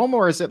at your home?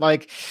 Or is it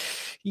like,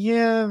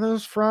 yeah,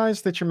 those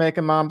fries that you're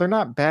making, Mom, they're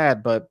not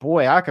bad, but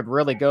boy, I could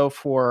really go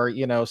for,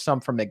 some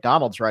from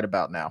McDonald's right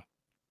about now?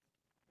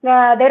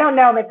 Yeah, they don't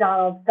know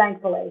McDonald's,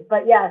 thankfully.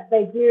 But yes,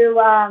 they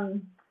do.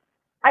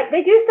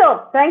 They do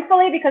still,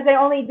 thankfully, because they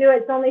only do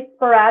it. It's only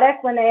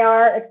sporadic when they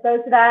are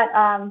exposed to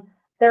that.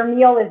 Their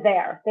meal is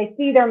there. They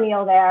see their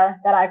meal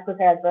there that I've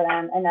prepared for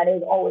them, and that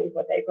is always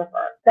what they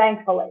prefer.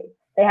 Thankfully,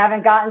 they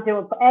haven't gotten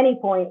to any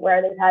point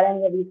where they've had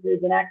any of these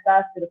foods in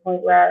excess, to the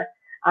point where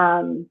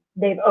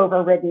they've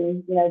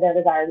overridden, their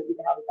desire to eat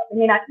the healthy stuff. They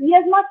may not eat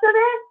as much of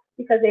it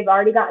because they've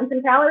already gotten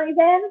some calories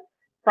in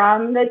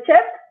from the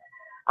chips,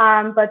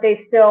 but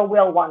they still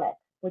will want it,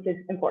 which is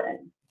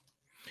important.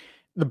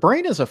 The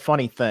brain is a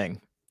funny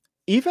thing.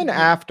 even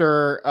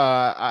after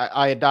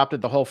I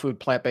adopted the whole food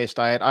plant-based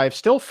diet, I've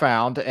still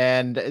found,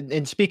 and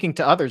in speaking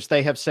to others,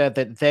 they have said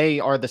that they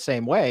are the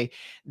same way,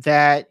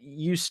 that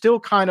you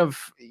still kind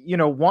of,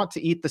 want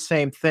to eat the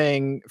same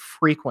thing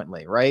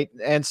frequently, right?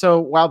 And so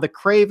while the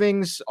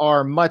cravings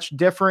are much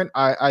different,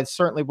 I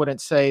certainly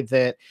wouldn't say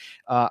that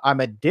I'm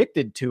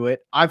addicted to it.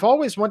 I've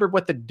always wondered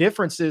what the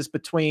difference is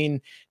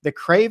between the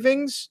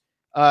cravings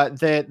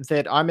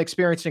that I'm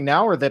experiencing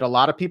now, or that a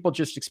lot of people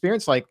just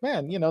experience, like,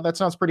 man, that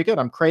sounds pretty good.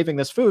 I'm craving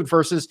this food,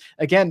 versus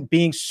again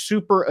being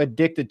super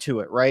addicted to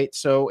it, right?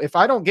 So if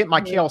I don't get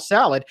my Mhm. kale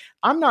salad,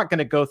 I'm not going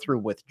to go through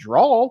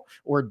withdrawal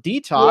or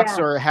detox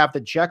Yeah, or have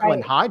the Jekyll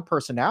and right. Hyde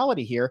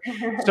personality here.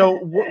 So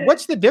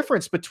what's the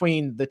difference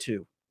between the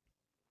two?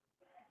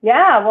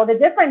 Yeah, well, the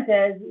difference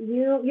is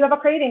you have a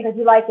craving because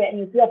you like it and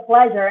you feel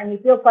pleasure, and you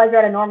feel pleasure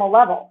at a normal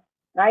level,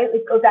 right?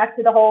 It goes back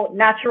to the whole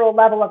natural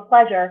level of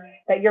pleasure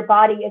that your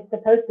body is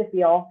supposed to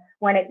feel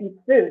when it eats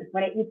food,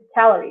 when it eats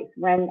calories,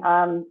 when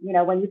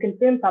you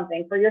consume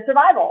something for your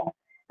survival,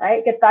 right?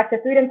 It gets back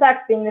to food and sex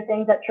being the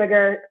things that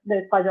trigger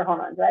those pleasure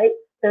hormones, right?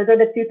 Those are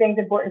the two things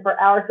important for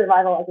our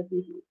survival as a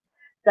species.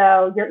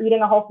 So you're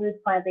eating a whole foods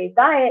plant-based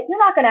diet, you're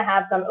not going to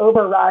have some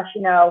overrush,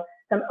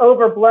 some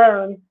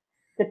overblown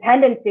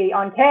dependency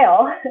on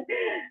kale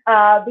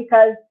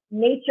because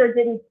nature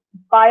didn't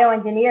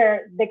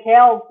bioengineer the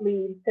kale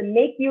leaves to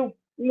make you,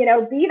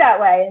 be that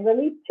way and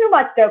release too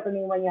much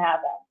dopamine when you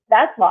have them.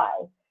 That's why,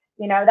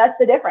 that's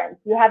the difference.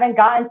 You haven't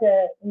gotten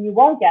to, and you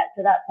won't get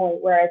to that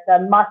point where it's a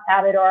must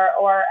have it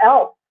or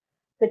else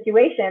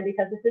situation,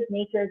 because this is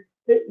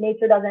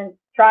nature doesn't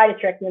try to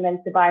trick humans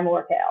to buy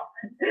more kale.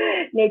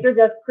 Nature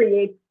just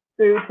creates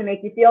food to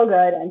make you feel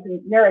good and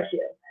to nourish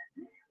you.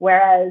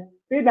 Whereas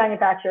food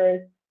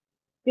manufacturers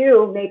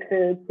do make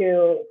food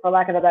to, for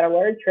lack of a better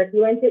word, trick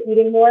you into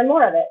eating more and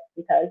more of it,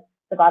 because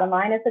the bottom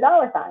line is the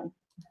dollar sign.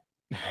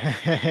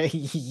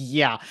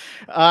 Yeah.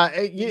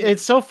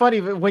 It's so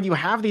funny when you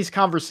have these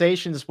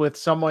conversations with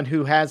someone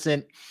who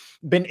hasn't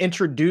been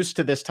introduced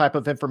to this type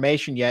of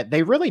information yet.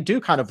 They really do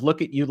kind of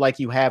look at you like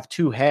you have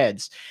two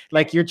heads,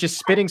 like you're just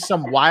spitting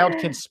some wild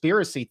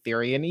conspiracy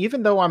theory. And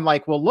even though I'm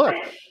like, well, look,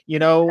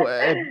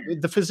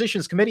 the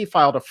Physicians Committee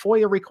filed a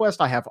FOIA request.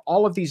 I have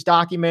all of these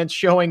documents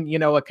showing,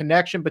 a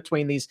connection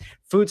between these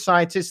food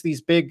scientists,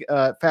 these big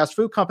fast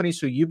food companies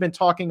who you've been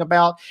talking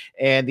about,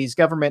 and these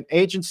government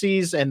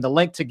agencies, and the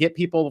link to get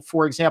people,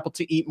 for example,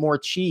 to eat more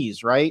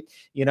cheese, right?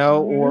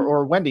 Mm-hmm.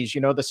 Or Wendy's,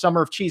 the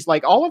summer of cheese,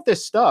 like all of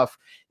this stuff,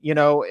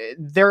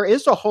 there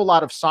is a whole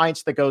lot of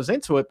science that goes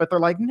into it, but they're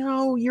like,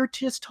 no, you're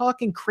just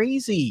talking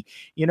crazy.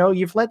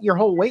 You've let your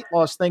whole weight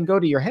loss thing go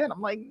to your head.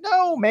 I'm like,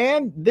 no,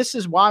 man, this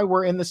is why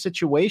we're in the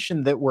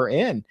situation that we're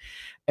in.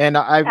 And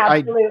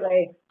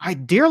Absolutely. I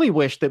dearly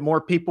wish that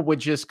more people would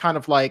just kind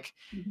of like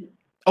Mm-hmm.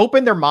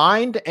 open their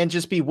mind and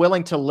just be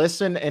willing to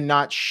listen and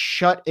not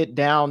shut it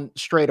down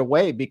straight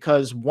away.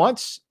 Because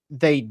once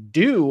they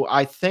do,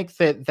 I think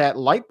that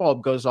light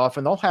bulb goes off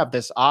and they'll have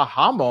this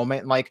aha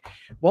moment, like,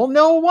 well,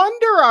 no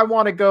wonder I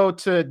want to go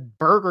to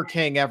Burger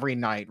King every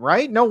night,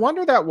 right? No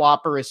wonder that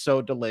Whopper is so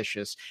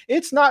delicious.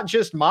 It's not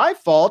just my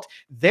fault.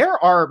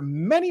 There are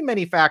many,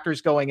 many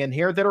factors going in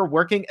here that are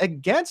working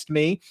against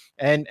me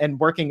and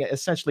working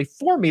essentially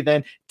for me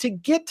then to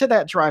get to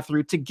that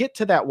drive-through, to get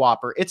to that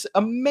Whopper. It's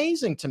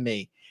amazing to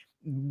me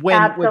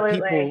when Absolutely.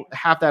 people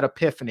have that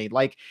epiphany.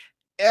 Like,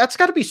 that's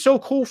got to be so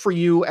cool for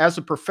you as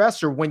a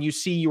professor when you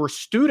see your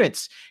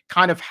students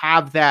kind of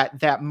have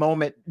that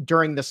moment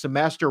during the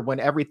semester when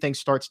everything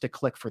starts to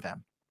click for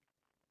them.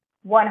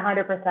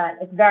 100%.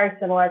 It's very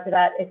similar to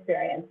that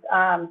experience.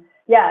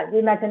 Yeah,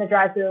 you mentioned the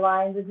drive-through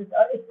lines.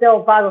 It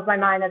still boggles my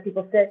mind that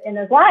people sit in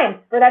those lines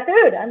for that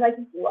food. I'm like,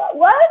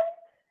 what?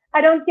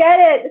 I don't get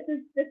it.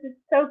 This is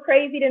so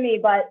crazy to me.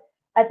 But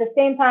at the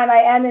same time, I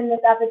am in this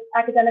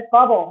academic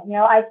bubble.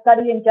 I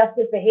studied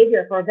ingestive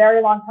behavior for a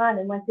very long time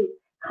and went to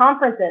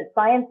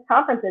science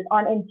conferences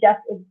on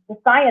the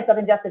science of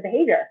ingestive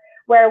behavior,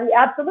 where we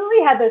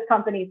absolutely had those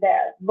companies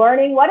there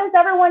learning what did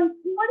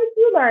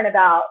you learn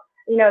about,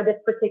 this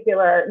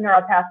particular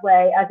neural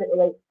pathway as it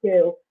relates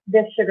to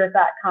this sugar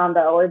fat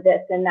combo or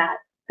this and that.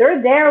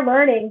 They're there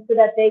learning so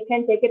that they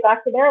can take it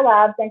back to their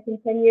labs and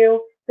continue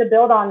to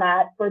build on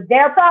that for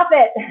their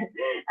profit.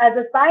 As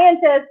a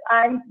scientist,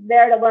 I'm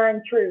there to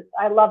learn truth.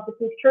 I love to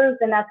seek truth,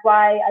 and that's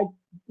why I,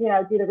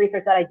 do the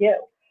research that I do.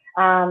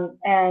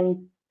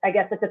 And I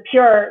guess it's a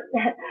pure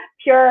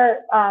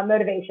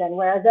motivation,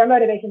 whereas their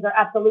motivations are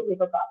absolutely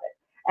for profit.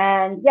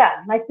 And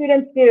yeah, my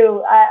students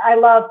do. I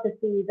love to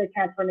see the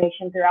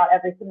transformation throughout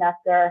every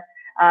semester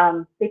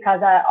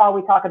because all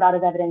we talk about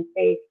is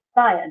evidence-based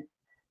science,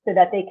 so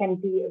that they can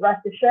be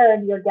rest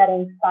assured you're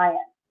getting science.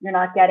 You're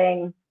not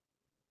getting,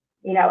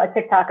 a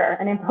TikToker,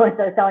 an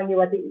influencer telling you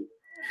what to eat.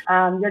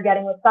 You're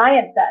getting what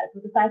science says,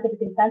 what the scientific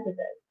consensus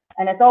is.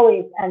 And it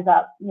always ends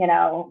up,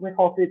 with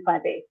whole food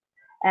plant-based.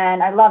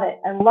 And I love it.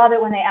 I love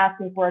it when they ask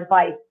me for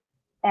advice.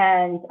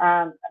 And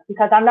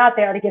because I'm not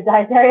there to give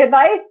dietary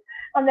advice,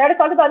 I'm there to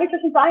talk about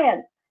nutrition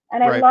science.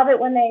 And I Right. love it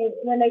when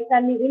they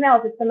send me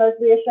emails. It's the most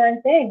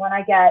reassuring thing when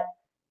I get,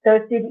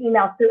 those student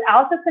emails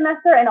throughout the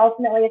semester and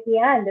ultimately at the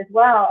end as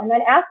well. And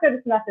then after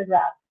the semester's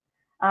wrapped,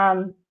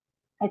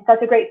 it's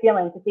such a great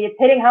feeling to see it's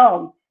hitting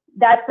home.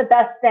 That's the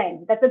best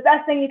thing. That's the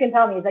best thing you can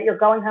tell me, is that you're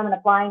going home and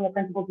applying the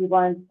principles you've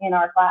learned in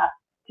our class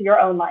to your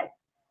own life.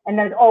 And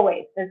there's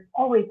always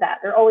that.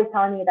 They're always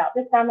telling me about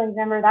this family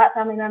member, that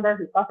family member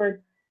who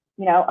suffered,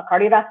 a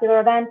cardiovascular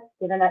event,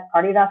 given that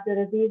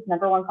cardiovascular disease,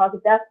 number one cause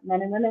of death,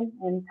 men and women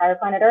in the entire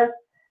planet Earth,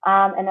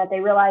 and that they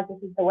realize this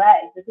is the way.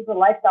 This is a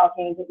lifestyle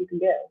change that you can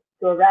do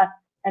to arrest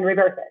and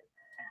reverse it.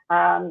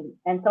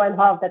 And so I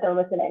love that they're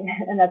listening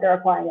and that they're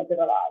applying it to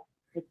their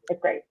lives.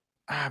 It's great.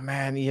 Ah,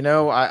 man,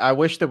 I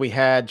wish that we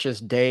had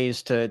just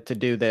days to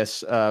do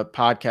this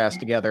podcast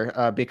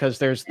together because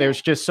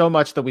there's just so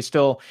much that we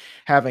still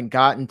haven't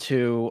gotten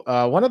to.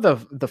 One of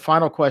the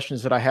final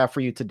questions that I have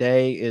for you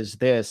today is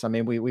this. I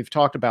mean, we've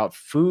talked about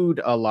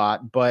food a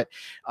lot, but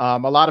a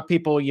lot of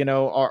people,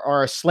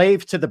 are a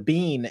slave to the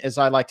bean, as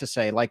I like to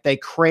say. Like, they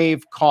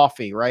crave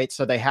coffee, right?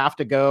 So they have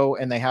to go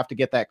and they have to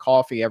get that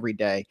coffee every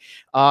day.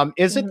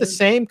 Is it the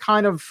same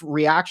kind of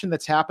reaction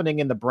that's happening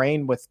in the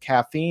brain with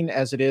caffeine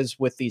as it is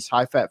with these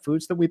high-fat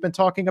foods that we've been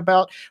talking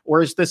about,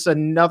 or is this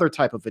another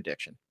type of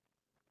addiction?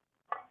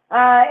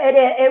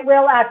 It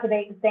will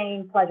activate the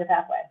same pleasure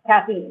pathway.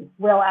 Caffeine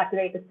will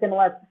activate the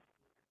similar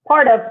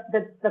part of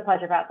the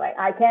pleasure pathway.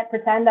 I can't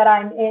pretend that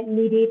I'm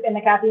knee-deep in the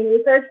caffeine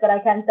research, but I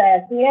can say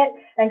I've seen it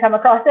and come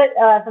across it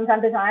from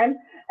time to time.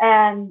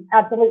 And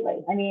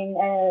absolutely. I mean,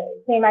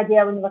 same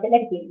idea when you look at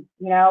nicotine.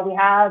 We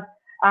have,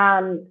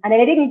 and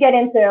I didn't get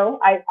into,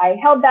 I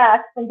held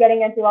back from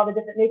getting into all the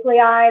different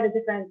nuclei, the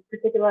different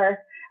particular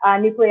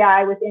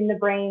nuclei within the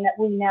brain that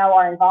we know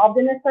are involved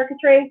in this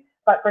circuitry.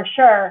 But for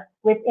sure,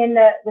 within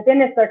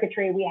this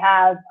circuitry, we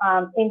have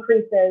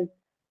increases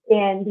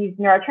in these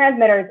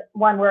neurotransmitters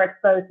when we're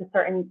exposed to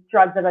certain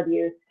drugs of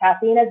abuse.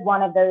 Caffeine is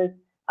one of those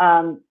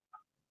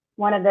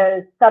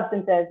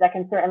substances that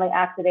can certainly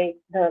activate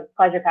the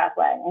pleasure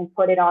pathway and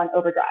put it on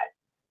overdrive,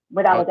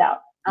 without a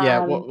doubt.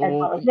 Yeah, as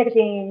well as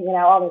nicotine,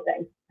 all those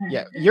things.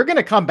 Yeah, you're going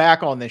to come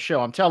back on this show.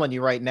 I'm telling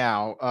you right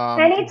now.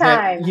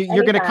 Anytime.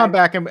 You're going to come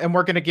back, and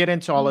we're going to get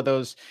into all of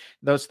those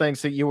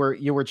things that you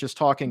were just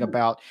talking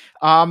about.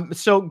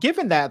 So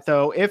given that,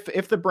 though,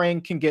 if the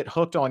brain can get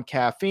hooked on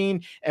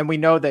caffeine, and we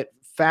know that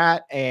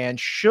fat and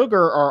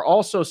sugar are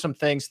also some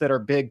things that are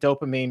big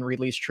dopamine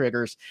release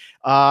triggers.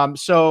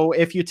 So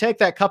if you take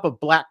that cup of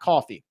black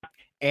coffee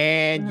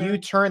and you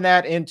turn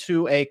that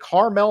into a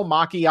caramel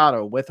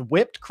macchiato with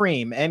whipped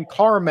cream and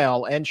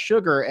caramel and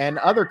sugar and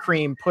other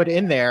cream put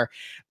in there,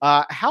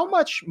 how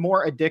much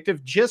more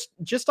addictive,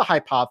 just a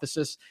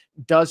hypothesis,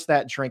 does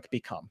that drink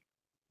become?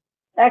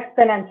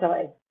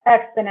 Exponentially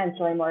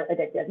more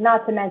addictive.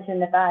 Not to mention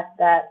the fact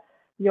that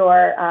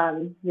your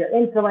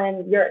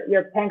insulin,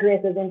 your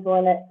pancreas's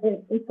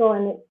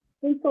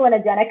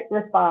insulinogenic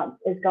response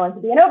is going to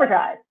be in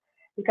overdrive,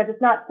 because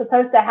it's not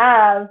supposed to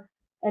have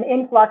an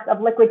influx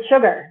of liquid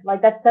sugar. Like,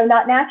 that's so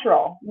not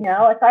natural,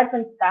 aside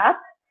from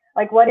sap,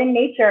 like what in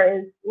nature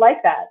is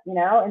like that,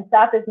 and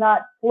sap is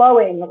not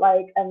flowing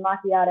like a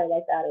macchiato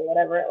like that, or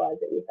whatever it was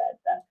that you said.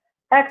 So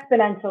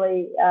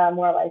exponentially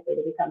more likely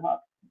to become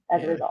hooked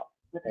as a result.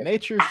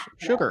 Nature's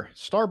Sugar,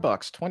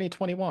 Starbucks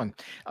 2021.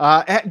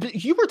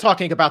 You were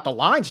talking about the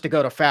lines to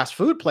go to fast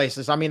food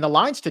places. I mean, the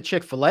lines to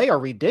Chick-fil-A are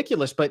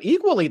ridiculous, but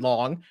equally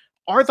long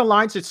are the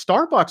lines at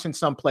Starbucks in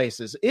some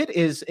places. It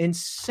is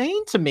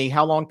insane to me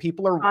how long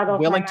people are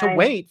willing to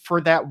wait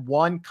for that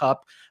one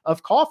cup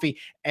of coffee.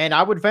 And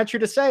I would venture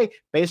to say,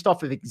 based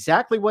off of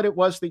exactly what it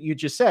was that you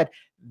just said,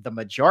 the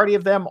majority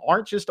of them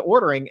aren't just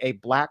ordering a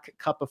black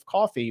cup of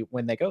coffee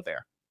when they go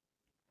there.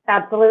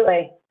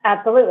 Absolutely.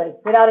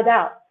 Without a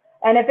doubt.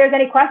 And if there's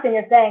any question,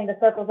 you're saying the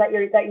circles that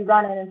you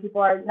run in and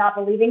people are not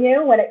believing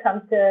you when it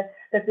comes to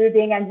the food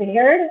being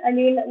engineered. I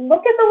mean,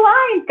 look at the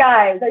lines,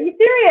 guys. Are you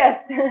serious?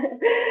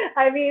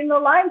 I mean, the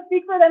lines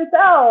speak for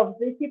themselves.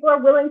 These people are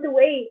willing to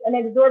wait an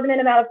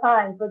exorbitant amount of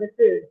time for this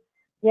food.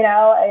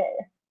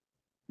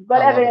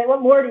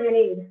 What more do you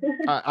need?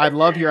 I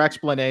love your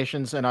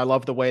explanations, and I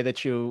love the way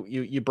that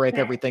you break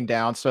everything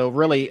down. So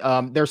really,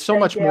 there's so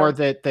much more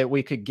that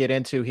we could get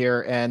into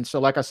here. And so,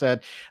 like I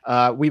said,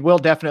 we will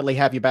definitely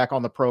have you back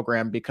on the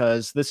program,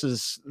 because this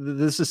is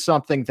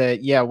something that,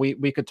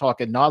 we could talk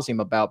ad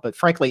nauseum about, but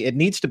frankly, it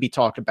needs to be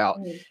talked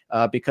about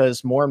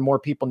because more and more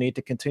people need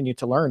to continue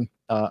to learn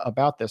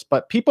about this.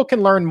 But people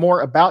can learn more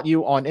about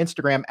you on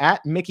Instagram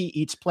at Mickey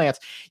Eats Plants.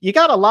 You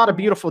got a lot of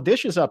beautiful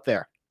dishes up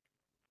there.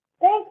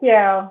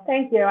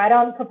 Thank you. I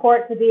don't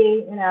purport to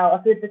be,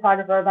 a food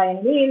photographer by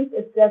any means.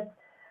 It's just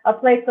a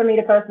place for me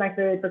to post my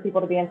food for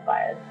people to be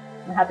inspired.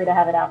 I'm happy to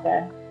have it out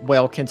there.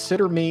 Well,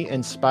 consider me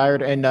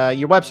inspired. And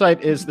your website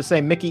is the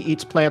same,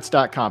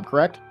 MickeyEatsPlants.com,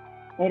 correct?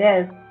 It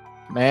is.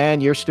 Man,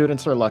 your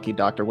students are lucky,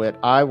 Dr. Witte.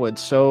 I would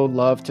so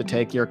love to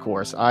take your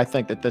course. I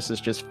think that this is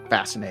just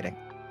fascinating.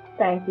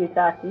 Thank you,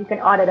 Chuck. You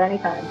can audit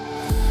anytime.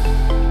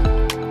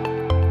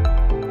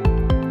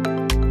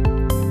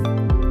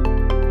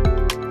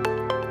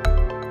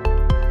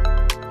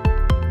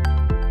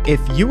 If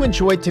you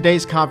enjoyed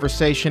today's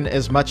conversation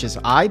as much as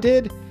I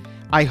did,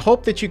 I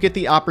hope that you get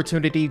the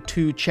opportunity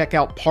to check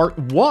out part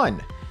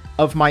 1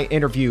 of my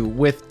interview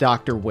with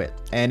Dr. Witte.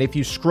 And if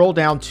you scroll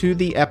down to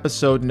the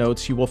episode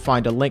notes, you will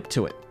find a link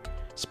to it.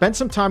 Spend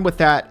some time with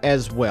that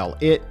as well.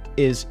 It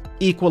is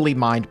equally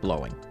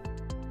mind-blowing.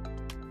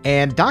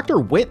 And Dr.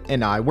 Witte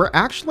and I, we're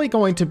actually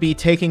going to be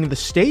taking the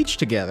stage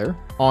together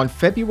on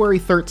February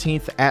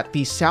 13th at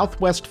the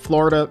Southwest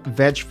Florida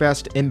Veg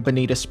Fest in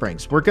Bonita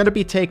Springs. We're going to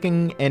be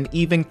taking an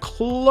even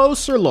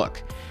closer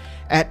look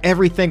at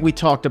everything we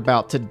talked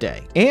about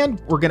today.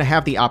 And we're going to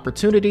have the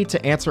opportunity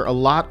to answer a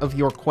lot of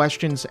your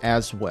questions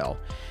as well.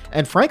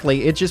 And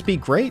frankly, it'd just be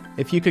great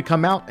if you could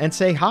come out and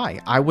say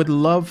hi. I would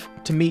love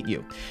to meet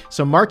you.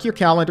 So mark your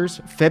calendars,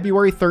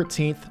 February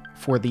 13th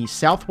for the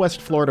Southwest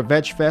Florida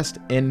Veg Fest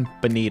in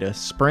Bonita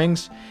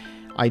Springs.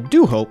 I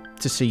do hope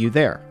to see you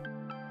there.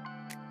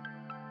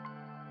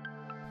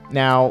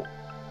 Now,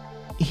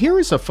 here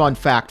is a fun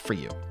fact for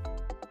you.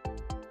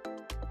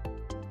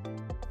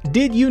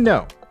 Did you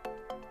know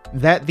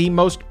that the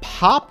most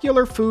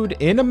popular food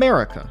in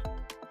America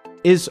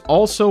is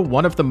also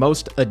one of the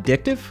most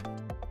addictive?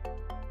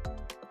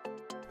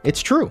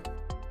 It's true.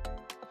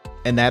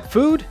 And that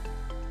food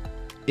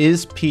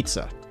is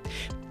pizza.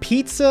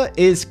 Pizza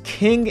is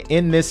king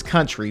in this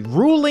country,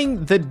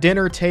 ruling the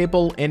dinner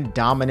table in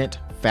dominant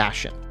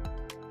fashion.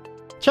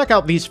 Check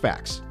out these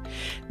facts.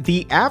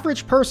 The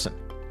average person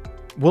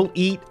will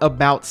eat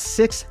about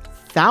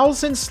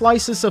 6,000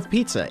 slices of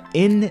pizza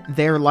in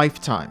their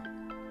lifetime.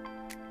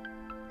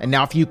 And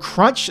now if you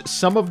crunch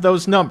some of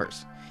those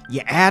numbers, you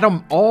add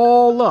them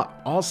all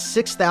up, all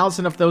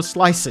 6,000 of those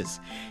slices.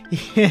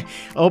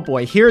 Oh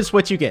boy, here's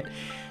what you get.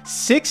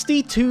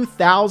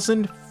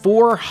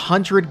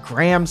 62,400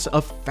 grams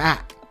of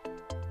fat.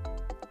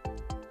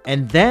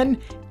 And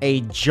then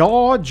a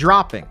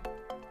jaw-dropping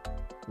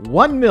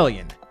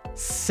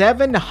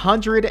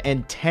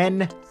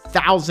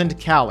 1,710,000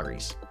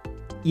 calories.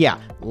 Yeah,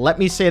 let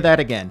me say that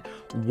again.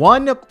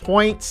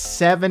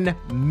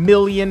 1.7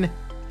 million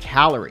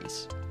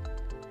calories.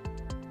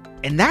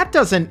 And that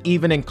doesn't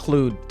even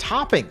include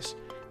toppings.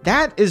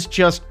 That is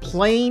just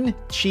plain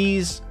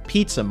cheese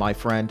pizza, my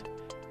friend.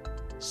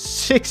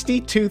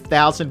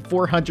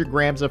 62,400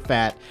 grams of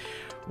fat,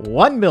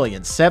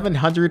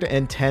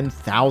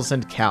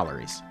 1,710,000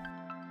 calories.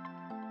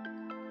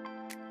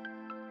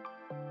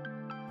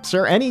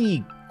 Sir,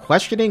 any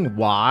questioning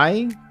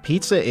why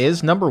pizza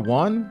is number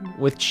one,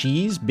 with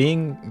cheese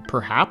being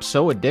perhaps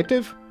so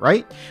addictive,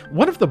 right?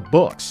 One of the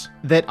books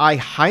that I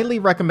highly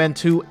recommend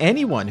to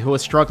anyone who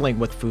is struggling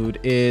with food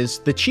is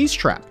The Cheese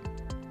Trap.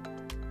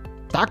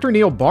 Dr.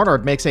 Neil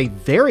Barnard makes a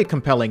very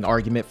compelling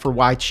argument for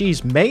why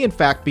cheese may in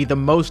fact be the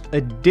most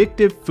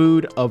addictive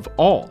food of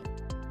all.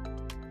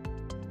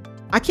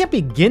 I can't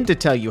begin to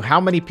tell you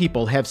how many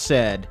people have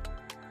said,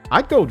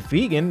 "I'd go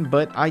vegan,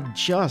 but I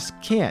just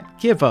can't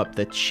give up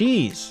the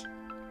cheese."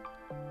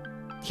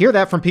 Hear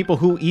that from people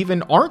who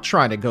even aren't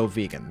trying to go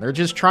vegan. They're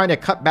just trying to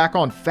cut back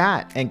on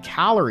fat and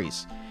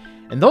calories.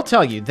 And they'll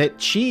tell you that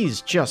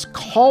cheese just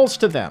calls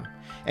to them,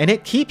 and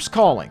it keeps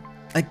calling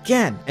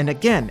again and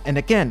again and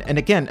again and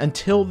again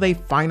until they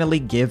finally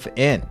give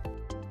in.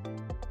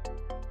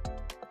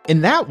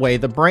 In that way,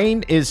 the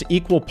brain is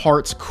equal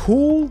parts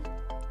cool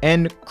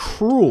and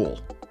cruel.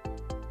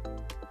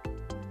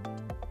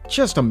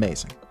 Just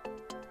amazing.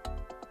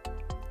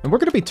 And we're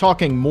going to be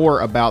talking more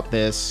about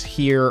this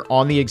here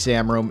on the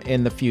exam room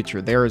in the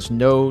future. There is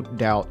no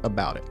doubt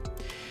about it.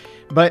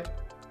 But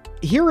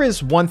here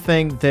is one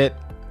thing that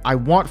I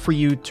want for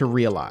you to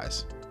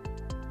realize.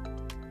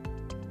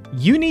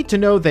 You need to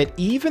know that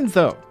even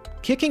though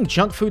kicking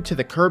junk food to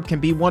the curb can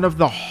be one of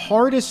the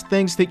hardest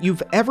things that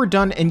you've ever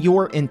done in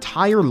your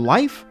entire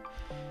life,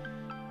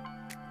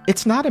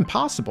 it's not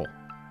impossible.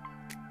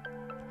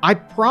 I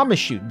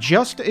promise you,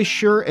 just as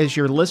sure as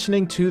you're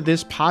listening to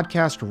this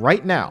podcast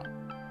right now,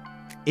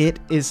 it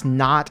is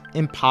not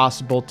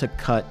impossible to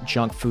cut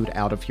junk food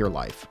out of your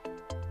life.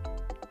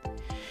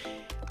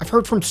 I've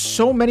heard from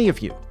so many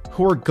of you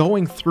who are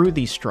going through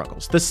these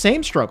struggles, the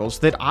same struggles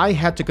that I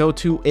had to go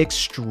to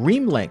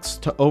extreme lengths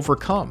to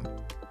overcome.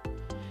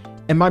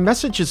 And my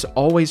message is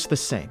always the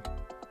same.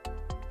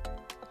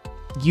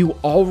 You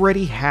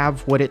already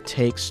have what it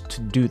takes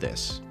to do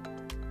this.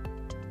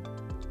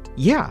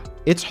 Yeah,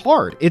 it's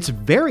hard. It's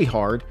very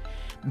hard,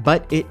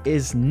 but it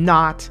is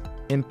not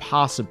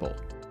impossible.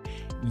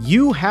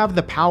 You have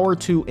the power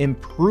to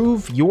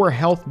improve your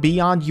health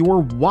beyond your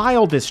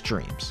wildest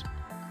dreams.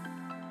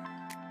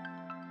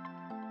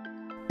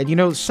 And you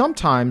know,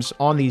 sometimes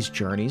on these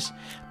journeys,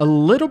 a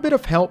little bit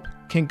of help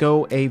can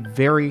go a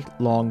very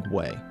long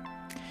way.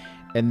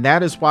 And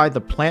that is why the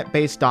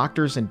plant-based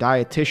doctors and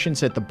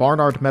dietitians at the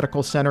Barnard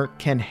Medical Center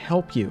can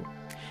help you.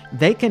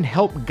 They can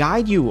help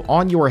guide you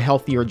on your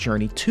healthier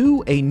journey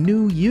to a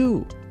new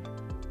you,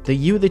 the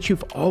you that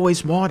you've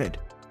always wanted.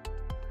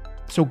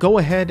 So go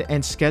ahead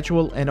and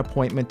schedule an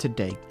appointment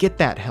today. Get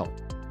that help.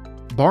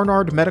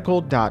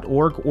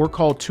 barnardmedical.org or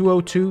call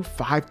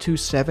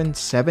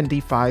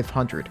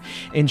 202-527-7500.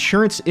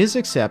 Insurance is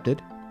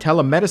accepted.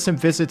 Telemedicine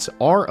visits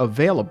are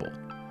available.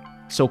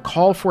 So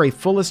call for a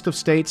full list of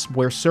states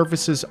where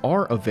services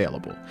are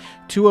available,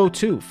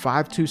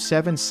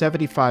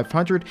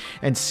 202-527-7500,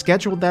 and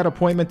schedule that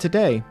appointment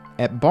today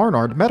at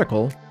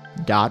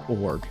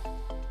barnardmedical.org.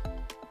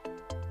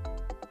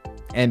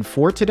 And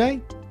for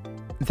today,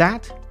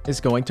 that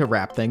is going to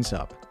wrap things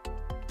up.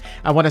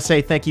 I want to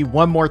say thank you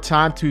one more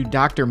time to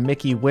Dr.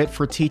 Mickey Witte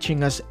for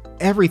teaching us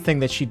everything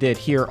that she did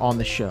here on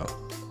the show.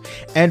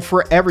 And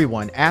for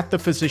everyone at the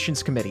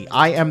Physicians Committee,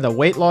 I am the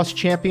weight loss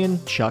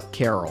champion, Chuck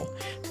Carroll.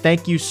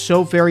 Thank you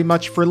so very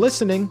much for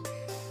listening.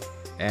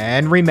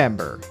 And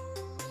remember,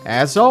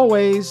 as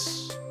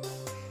always,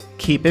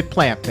 keep it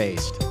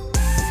plant-based.